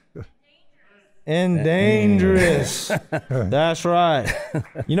 And dangerous. That's right.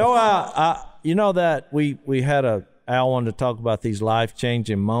 You know, you know that we had Al wanted to talk about these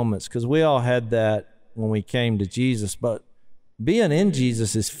life-changing moments, because we all had that when we came to Jesus, but being in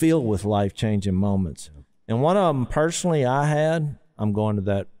Jesus is filled with life-changing moments. And one of them personally I had, I'm going to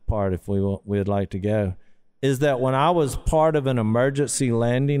that part if we'd like to go, is that when I was part of an emergency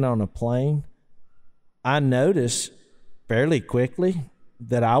landing on a plane, I noticed fairly quickly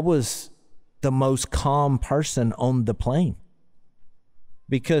that I was the most calm person on the plane.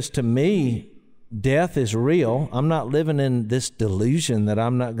 Because to me, death is real. I'm not living in this delusion that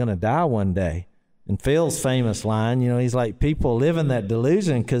I'm not going to die one day. And Phil's famous line, you know, he's like, people live in that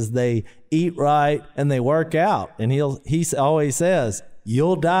delusion because they eat right and they work out. And he always says,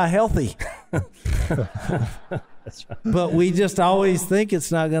 you'll die healthy. That's right. But we just always think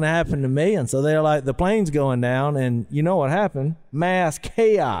it's not going to happen to me. And so they're like, the plane's going down, and you know what happened? Mass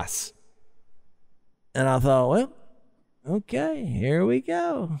chaos. And I thought, well, okay, here we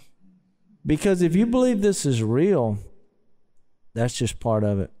go. Because if you believe this is real, that's just part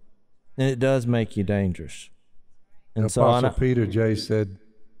of it. And it does make you dangerous. And Apostle Peter Jase said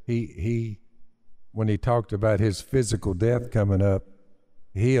he when he talked about his physical death coming up,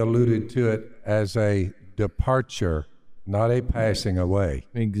 he alluded to it as a departure, not a passing away.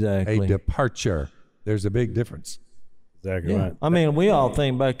 Exactly. A departure. There's a big difference. Exactly right. I mean, we all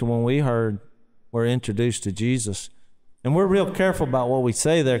think back to when we're introduced to Jesus, and we're real careful about what we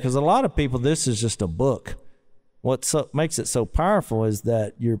say there, because a lot of people, this is just a book. What makes it so powerful is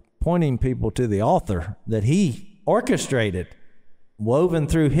that you're pointing people to the author that he orchestrated, woven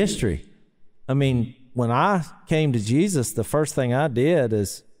through history. I mean, when I came to Jesus, the first thing I did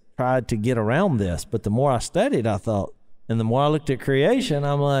is tried to get around this. But the more I studied, I thought, and the more I looked at creation,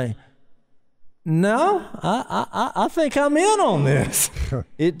 I'm like, no, I think I'm in on this.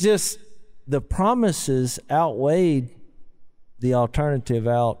 It just, the promises outweighed the alternative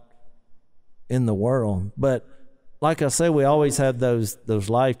out in the world. But like I say, we always have those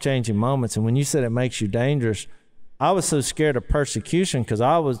life-changing moments. And when you said it makes you dangerous, I was so scared of persecution because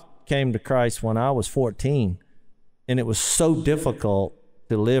came to Christ when I was 14, and it was so difficult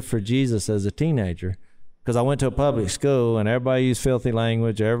to live for Jesus as a teenager because I went to a public school and everybody used filthy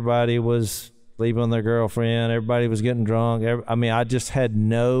language. Everybody was sleeping with their girlfriend. Everybody was getting drunk. I just had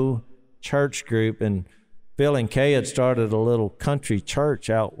no church group, and Phil and Kay had started a little country church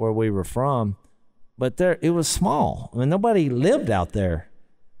out where we were from, but it was small. I mean, nobody lived out there.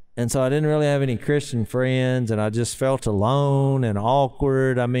 And so I didn't really have any Christian friends, and I just felt alone and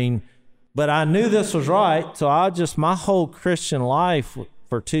awkward. I mean, but I knew this was right. So my whole Christian life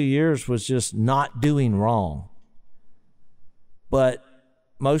for 2 years was just not doing wrong. But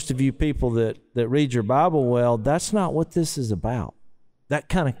most of you people that read your Bible well, that's not what this is about. That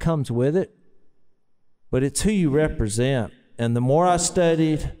kind of comes with it, but it's who you represent. And the more I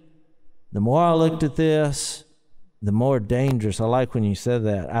studied, the more I looked at this, the more dangerous. I like when you said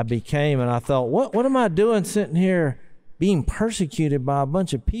that. I became, and I thought, what am I doing sitting here being persecuted by a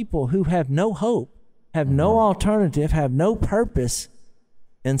bunch of people who have no hope, have no alternative, have no purpose?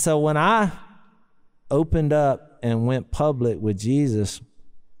 And so when I opened up and went public with Jesus,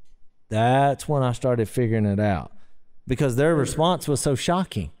 that's when I started figuring it out, because their response was so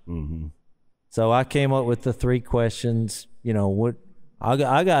shocking. Mm-hmm. So I came up with the 3 questions. You know, I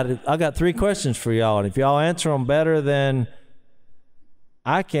got 3 questions for y'all, and if y'all answer them better than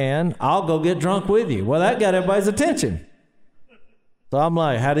I can, I'll go get drunk with you. Well, that got everybody's attention. So I'm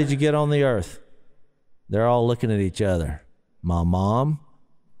like, how did you get on the earth? They're all looking at each other. My mom,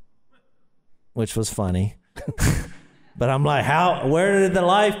 which was funny. But I'm like, where did the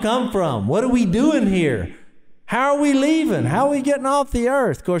life come from? What are we doing here? How are we leaving? How are we getting off the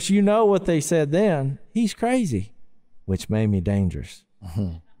earth? Of course, you know what they said then. He's crazy, which made me dangerous.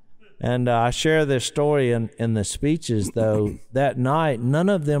 Mm-hmm. And I share this story in the speeches, though. That night, none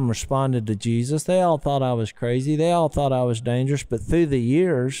of them responded to Jesus. They all thought I was crazy. They all thought I was dangerous. But through the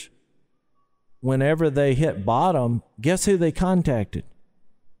years, whenever they hit bottom, guess who they contacted?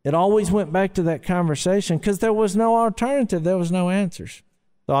 It always went back to that conversation because there was no alternative. There was no answers.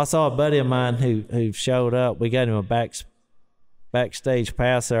 So I saw a buddy of mine who showed up. We got him a backstage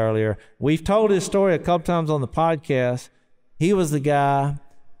pass earlier. We've told his story a couple times on the podcast. He was the guy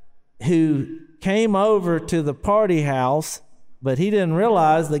who came over to the party house, but he didn't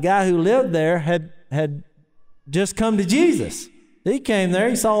realize the guy who lived there had just come to Jesus. He came there,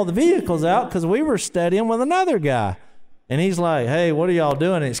 he saw the vehicles out because we were studying with another guy. And he's like, hey, what are y'all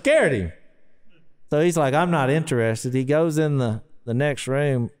doing? And it scared him. So he's like, I'm not interested. He goes in the next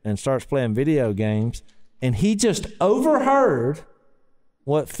room and starts playing video games. And he just overheard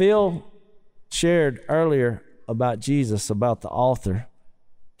what Phil shared earlier about Jesus, about the author.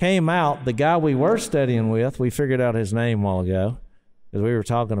 Came out, the guy we were studying with, we figured out his name a while ago because we were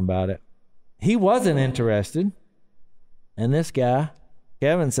talking about it. He wasn't interested. And this guy,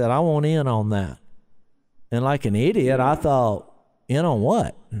 Kevin, said, I want in on that. And like an idiot, I thought, in on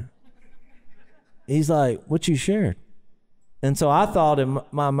what? He's like, what you shared? And so I thought in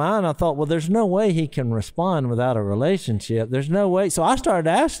my mind, well, there's no way he can respond without a relationship. There's no way. So I started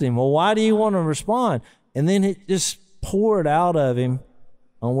asking him, well, why do you want to respond? And then it just poured out of him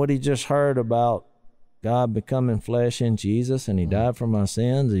on what he just heard about God becoming flesh in Jesus, and he died for my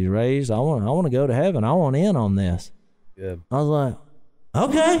sins. He's raised. I want to go to heaven. I want in on this. Good. I was like,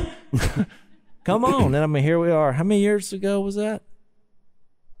 okay, come on. And I mean, here we are. How many years ago was that?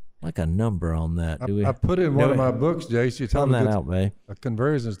 Like a number on that. I put in one of my books, Jase. You told me that out, babe. A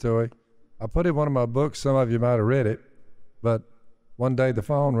conversion story. I put in one of my books. Some of you might have read it, but one day the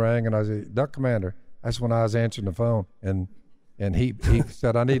phone rang, and I said, Duck Commander. That's when I was answering the phone, and he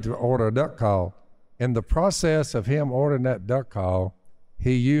said, I need to order a duck call. In the process of him ordering that duck call,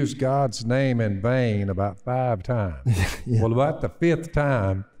 he used God's name in vain about 5 times. Yeah. Well, about the 5th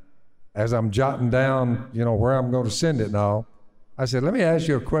time, as I'm jotting down, where I'm going to send it and all, I said, let me ask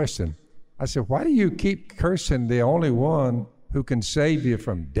you a question. I said, why do you keep cursing the only one who can save you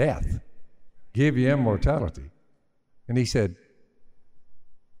from death, give you immortality? And he said,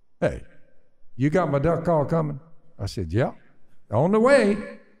 hey, you got my duck call coming? I said, yeah, on the way.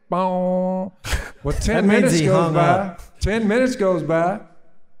 Boom. Well, 10 minutes goes by. 10 minutes goes by.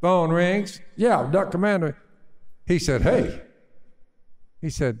 Phone rings. Yeah, Duck Commander. He said, hey. He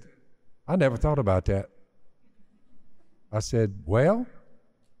said, I never thought about that. I said, well?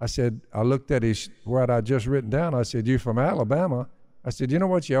 I said, I looked at what I just written down. I said, you from Alabama? I said, you know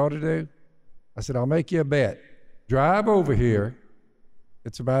what you ought to do? I said, I'll make you a bet. Drive over here.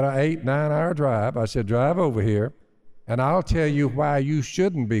 It's about an 8-9 hour drive. I said, drive over here, and I'll tell you why you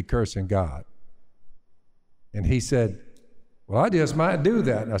shouldn't be cursing God. And he said, well, I just might do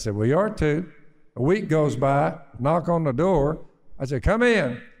that. And I said, well, you ought to. A week goes by, knock on the door. I said, come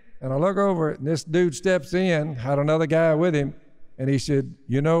in. And I look over, and this dude steps in, had another guy with him, and he said,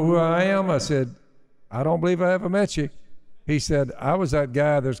 you know who I am? I said, I don't believe I ever met you. He said, I was that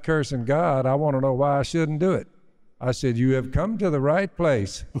guy that's cursing God. I want to know why I shouldn't do it. I said, you have come to the right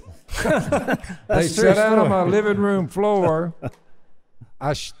place. They sat out on my living room floor.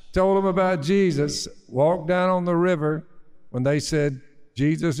 I told them about Jesus, walked down on the river. When they said,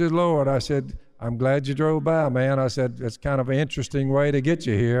 Jesus is Lord, I said, I'm glad you drove by, man. I said, it's kind of an interesting way to get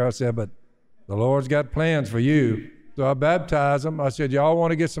you here. I said, but the Lord's got plans for you. So I baptized them. I said, y'all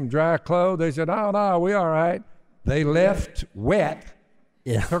want to get some dry clothes? They said, oh, no, we all right. They left wet,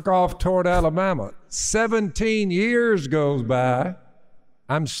 took off toward Alabama. 17 years goes by.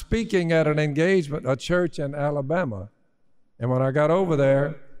 I'm speaking at an engagement, a church in Alabama. And when I got over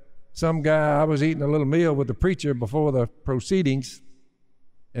there, some guy, I was eating a little meal with the preacher before the proceedings,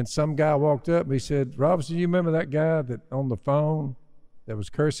 and some guy walked up and he said, Robertson, you remember that guy that on the phone that was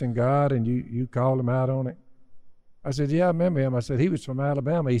cursing God and you called him out on it? I said, yeah, I remember him. I said, he was from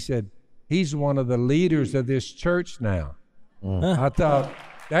Alabama. He said, he's one of the leaders of this church now. I thought,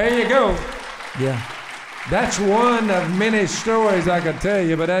 there you go. Yeah. That's one of many stories I could tell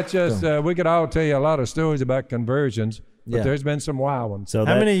you, but that's just, we could all tell you a lot of stories about conversions, but there's been some wild ones. So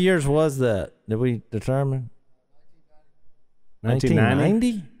how many years was that? Did we determine?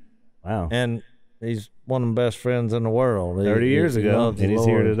 1990? Wow. And he's one of my best friends in the world. 30 years ago, and he's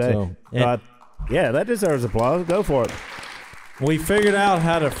here today. So, yeah, that deserves applause. Go for it. We figured out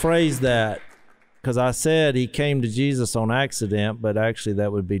how to phrase that because I said he came to Jesus on accident, but actually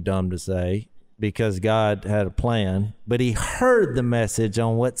that would be dumb to say because God had a plan. But he heard the message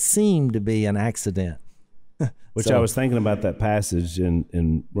on what seemed to be an accident. Which I was thinking about that passage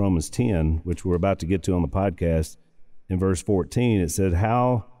in Romans 10, which we're about to get to on the podcast. In verse 14, it said,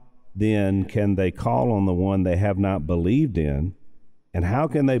 how then can they call on the one they have not believed in? And how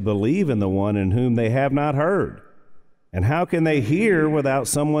can they believe in the one in whom they have not heard? And how can they hear without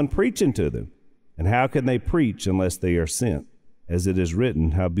someone preaching to them? And how can they preach unless they are sent? As it is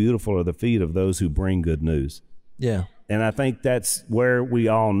written, how beautiful are the feet of those who bring good news. Yeah. And I think that's where we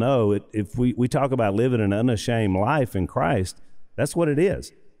all know it. If we talk about living an unashamed life in Christ, that's what it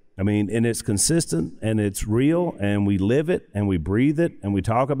is. I mean, and it's consistent and it's real and we live it and we breathe it and we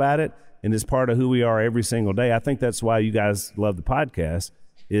talk about it and it's part of who we are every single day. I think that's why you guys love the podcast,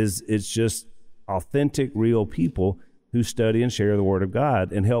 is it's just authentic, real people who study and share the Word of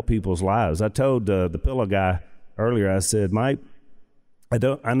God and help people's lives. I told the pillow guy earlier, I said, Mike,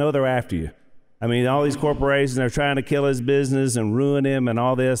 I know they're after you. I mean, all these corporations are trying to kill his business and ruin him and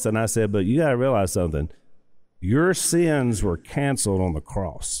all this. And I said, but you got to realize something. Your sins were canceled on the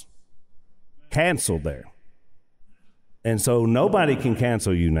cross. Canceled there. And so nobody can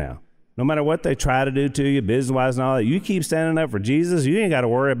cancel you now. No matter what they try to do to you, business-wise and all that, you keep standing up for Jesus, you ain't got to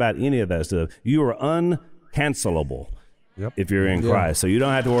worry about any of that stuff. You are uncancelable if you're in Christ. So you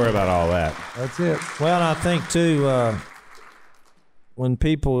don't have to worry about all that. That's it. Well, and I think, too,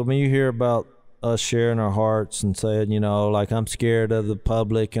 when you hear about us sharing our hearts and saying, like, I'm scared of the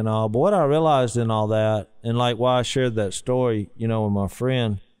public and all. But what I realized in all that, and like why I shared that story, with my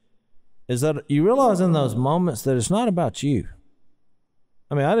friend, is that you realize in those moments that it's not about you.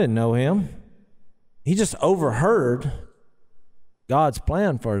 I mean, I didn't know him. He just overheard God's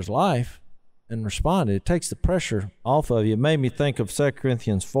plan for his life and responded. It takes the pressure off of you. It made me think of 2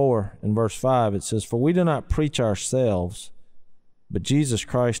 Corinthians 4 in verse 5. It says, for we do not preach ourselves, but Jesus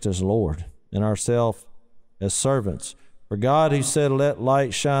Christ as Lord, and ourselves as servants. For God, who said, let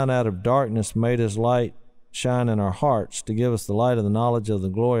light shine out of darkness, made his light shine in our hearts to give us the light of the knowledge of the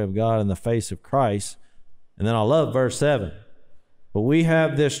glory of God in the face of Christ. And then I love verse 7. But we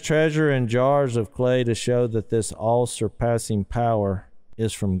have this treasure in jars of clay to show that this all-surpassing power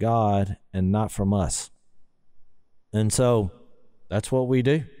is from God and not from us. And so that's what we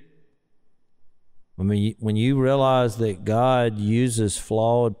do. I mean, when you realize that God uses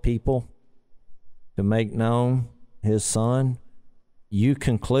flawed people to make known his Son, you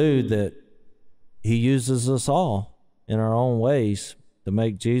conclude that he uses us all in our own ways to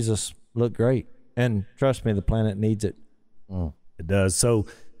make Jesus look great. And trust me, the planet needs it. It does. So,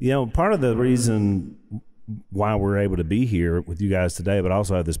 part of the reason why we're able to be here with you guys today, but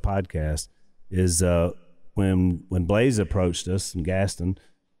also have this podcast, is when Blaze approached us in Gaston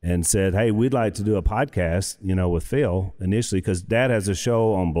and said, hey, we'd like to do a podcast, with Phil initially, because Dad has a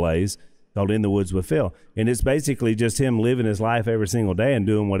show on Blaze called In the Woods with Phil. And it's basically just him living his life every single day and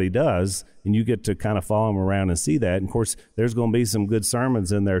doing what he does. And you get to kind of follow him around and see that. And of course, there's going to be some good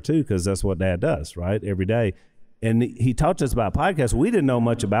sermons in there too, because that's what Dad does, right? Every day. And he taught us about podcasts. We didn't know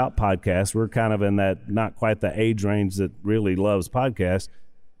much about podcasts. We're kind of in that, not quite the age range that really loves podcasts.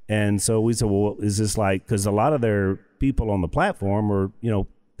 And so we said, well, is this like, because a lot of their people on the platform are,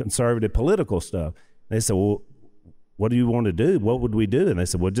 conservative political stuff. They said, well, what do you want to do? What would we do? And they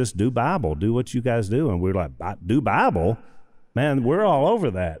said, well, just do Bible. Do what you guys do. And we're like, do Bible? Man, we're all over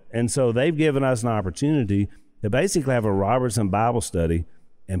that. And so they've given us an opportunity to basically have a Robertson Bible study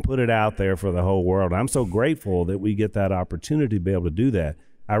and put it out there for the whole world. I'm so grateful that we get that opportunity to be able to do that.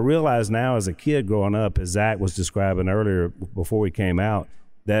 I realize now as a kid growing up, as Zach was describing earlier before we came out,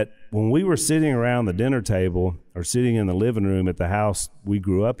 that when we were sitting around the dinner table or sitting in the living room at the house we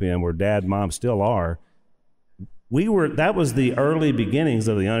grew up in, where Dad and Mom still are, that was the early beginnings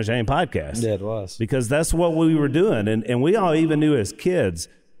of the Unashamed podcast. Yeah, it was. Because that's what we were doing. And we all even knew as kids,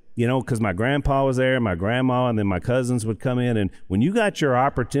 because my grandpa was there, my grandma, and then my cousins would come in. And when you got your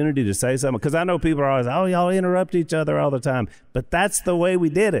opportunity to say something, because I know people are always, oh, y'all interrupt each other all the time. But that's the way we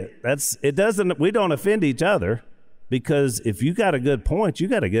did it. We don't offend each other, because if you got a good point, you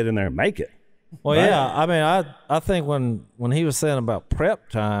got to get in there and make it. Well, right? Yeah. I mean, I think when he was saying about prep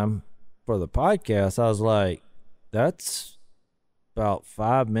time for the podcast, I was like, that's about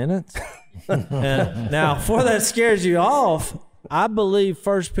 5 minutes. And now, before that scares you off, I believe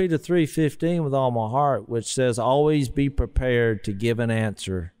 1 Peter 3:15 with all my heart, which says, always be prepared to give an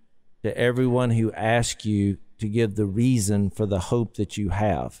answer to everyone who asks you to give the reason for the hope that you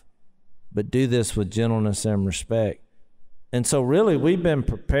have. But do this with gentleness and respect. And so really, we've been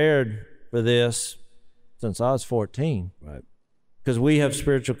prepared for this since I was 14. Right. Because we have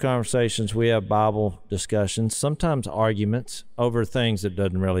spiritual conversations, we have Bible discussions, sometimes arguments over things that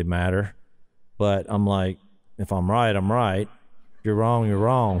doesn't really matter. But I'm like, if I'm right, I'm right. If you're wrong, you're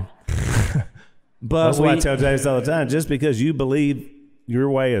wrong. But That's why I tell Jase all the time, just because you believe your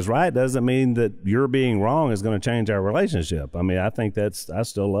way is right doesn't mean that you're being wrong is going to change our relationship. I mean, I think I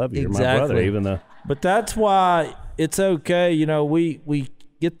still love you. You're my brother, even though. But that's why it's okay. You know, we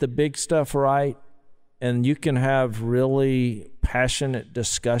get the big stuff right, and you can have really passionate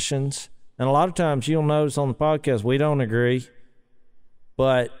discussions. And a lot of times you'll notice on the podcast we don't agree,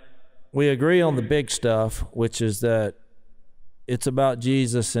 but we agree on the big stuff, which is that it's about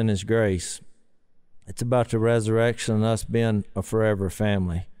Jesus and his grace. It's about the resurrection and us being a forever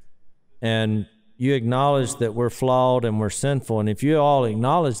family. And you acknowledge that we're flawed and we're sinful. And if you all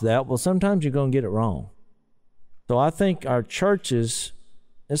acknowledge that, well, sometimes you're going to get it wrong. So I think our churches,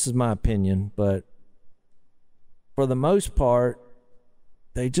 this is my opinion, but for the most part,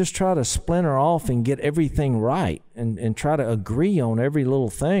 they just try to splinter off and get everything right and try to agree on every little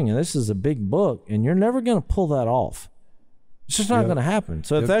thing. And this is a big book, and you're never going to pull that off. It's just not going to happen.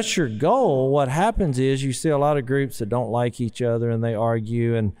 So if that's your goal, what happens is you see a lot of groups that don't like each other and they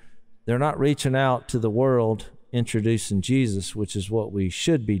argue, and they're not reaching out to the world introducing Jesus, which is what we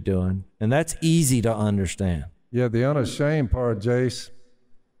should be doing. And that's easy to understand. Yeah, the unashamed part, Jase,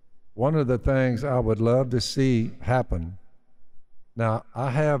 one of the things I would love to see happen. Now,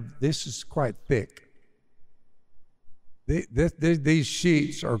 this is quite thick. These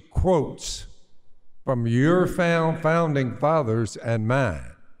sheets are quotes from your founding fathers and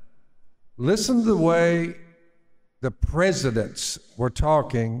mine. Listen to the way the presidents were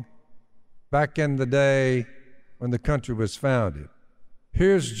talking back in the day when the country was founded.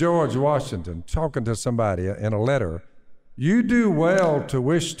 Here's George Washington talking to somebody in a letter. You do well to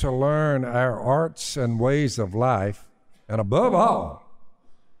wish to learn our arts and ways of life, and above all,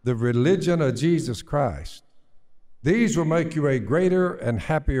 the religion of Jesus Christ. These will make you a greater and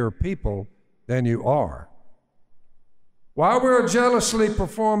happier people than you are. While we're jealously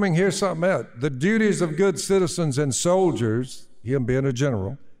performing, here's something else, the duties of good citizens and soldiers, him being a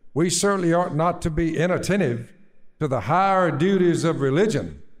general, we certainly ought not to be inattentive to the higher duties of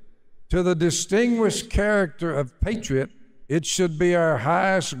religion. To the distinguished character of patriot, it should be our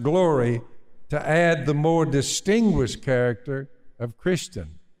highest glory to add the more distinguished character of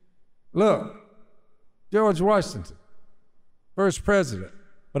Christian. Look, George Washington, first president.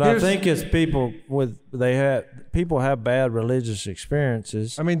 But I think it's people people have bad religious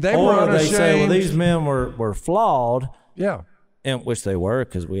experiences. I mean, they were unashamed. They say, well, these men were flawed. Yeah. And which they were,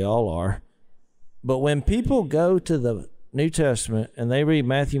 because we all are. But when people go to the New Testament and they read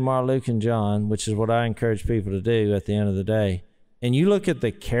Matthew, Mark, Luke, and John, which is what I encourage people to do at the end of the day, and you look at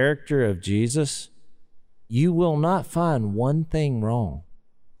the character of Jesus, you will not find one thing wrong.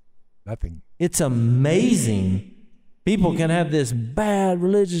 Nothing. It's amazing. People can have this bad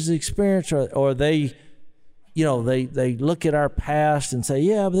religious experience, or they look at our past and say,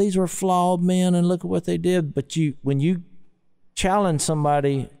 yeah, but these were flawed men and look at what they did. But when you challenge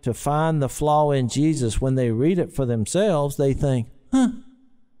somebody to find the flaw in Jesus, when they read it for themselves, they think,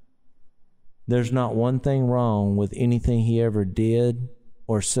 there's not one thing wrong with anything he ever did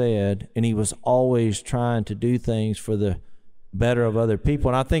or said, and he was always trying to do things for the better of other people.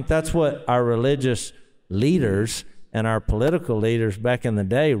 And I think that's what our religious leaders and our political leaders back in the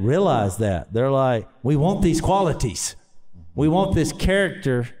day realized that. They're like, we want these qualities. We want this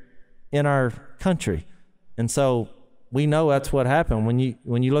character in our country. And so we know that's what happened. When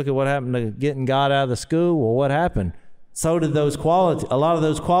you look at what happened to getting God out of the school, well, what happened? So did those qualities. A lot of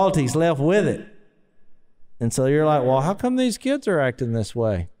those qualities left with it. And so you're like, well, how come these kids are acting this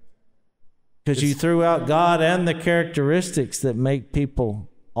way? Because you threw out God and the characteristics that make people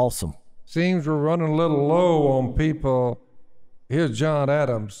awesome. Seems we're running a little low on people. Here's John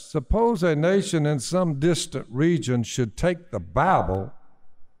Adams. Suppose a nation in some distant region should take the Bible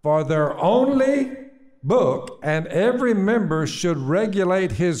for their only book, and every member should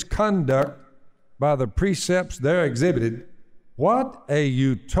regulate his conduct by the precepts there exhibited. What a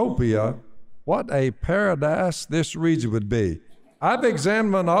utopia, what a paradise this region would be. I've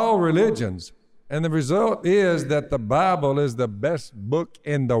examined all religions, and the result is that the Bible is the best book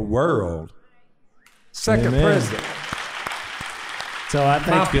in the world. Second president. So I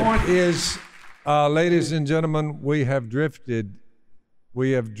think my point is, ladies and gentlemen, we have drifted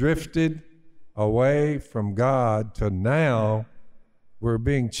away from God to now we're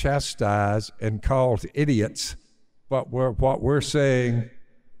being chastised and called idiots. But what we're saying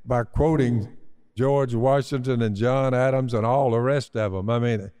by quoting George Washington and John Adams and all the rest of them. I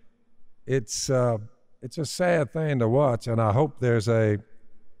mean, it's a sad thing to watch, and I hope there's a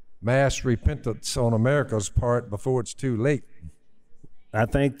mass repentance on America's part before it's too late. I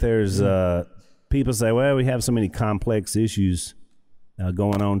think there's people say, well, we have so many complex issues.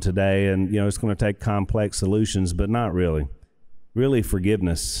 going on today, and it's going to take complex solutions, but not really. Really,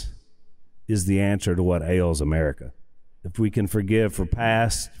 forgiveness is the answer to what ails America. If we can forgive for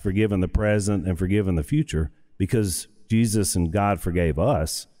past, forgive in the present, and forgive in the future, because Jesus and God forgave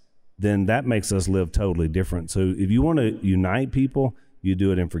us, then that makes us live totally different. So if you want to unite people, you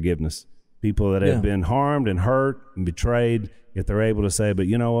do it in forgiveness. People that have been harmed and hurt and betrayed, if they're able to say, but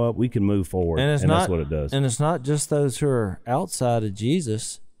you know what, we can move forward, and that's what it does. And it's not just those who are outside of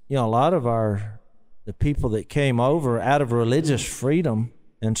Jesus. A lot of the people that came over out of religious freedom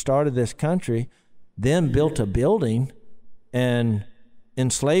and started this country, then built a building and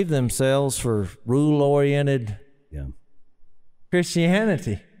enslaved themselves for rule-oriented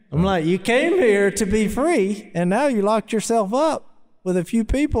Christianity. I'm like, you came here to be free, and now you locked yourself up with a few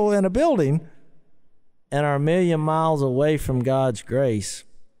people in a building and are a million miles away from God's grace.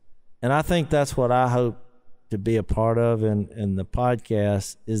 And I think that's what I hope to be a part of in the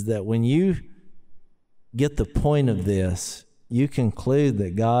podcast, is that when you get the point of this, you conclude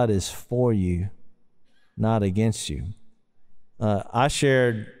that God is for you, not against you. I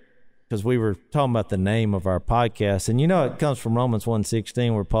shared, because we were talking about the name of our podcast, and it comes from Romans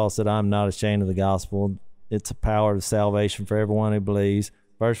 1:16, where Paul said, I'm not ashamed of the gospel. It's a power of salvation for everyone who believes.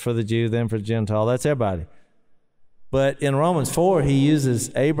 First for the Jew, then for the Gentile. That's everybody. But in Romans 4, he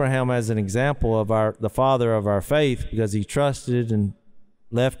uses Abraham as an example of the father of our faith, because he trusted and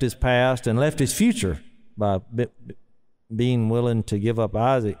left his past and left his future by being willing to give up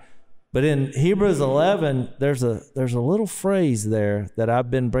Isaac. But in Hebrews 11, there's a little phrase there that I've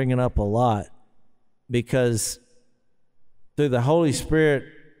been bringing up a lot, because through the Holy Spirit,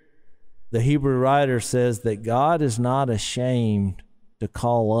 the Hebrew writer says that God is not ashamed to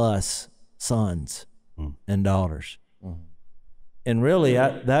call us sons and daughters. And really,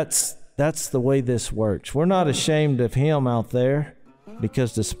 that's the way this works. We're not ashamed of him out there,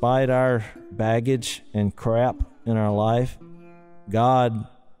 because despite our baggage and crap in our life, God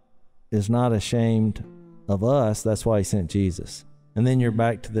is not ashamed of us. That's why he sent Jesus. And then you're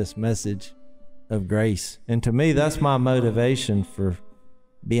back to this message of grace. And to me, that's my motivation for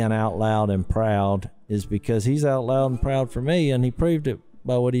being out loud and proud, is because he's out loud and proud for me, and he proved it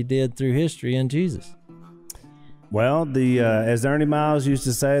by what he did through history in Jesus. Well, as Ernie Miles used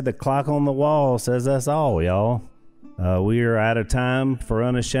to say, the clock on the wall says us all, y'all. We are out of time for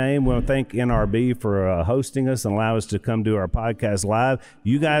Unashamed. We want to thank NRB for hosting us and allow us to come do our podcast live.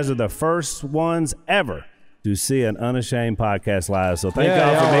 You guys are the first ones ever to see an Unashamed podcast live. So thank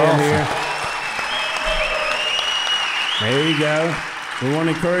y'all for being here. There you go. We want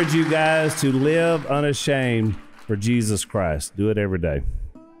to encourage you guys to live unashamed for Jesus Christ. Do it every day.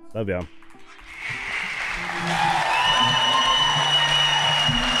 Love y'all.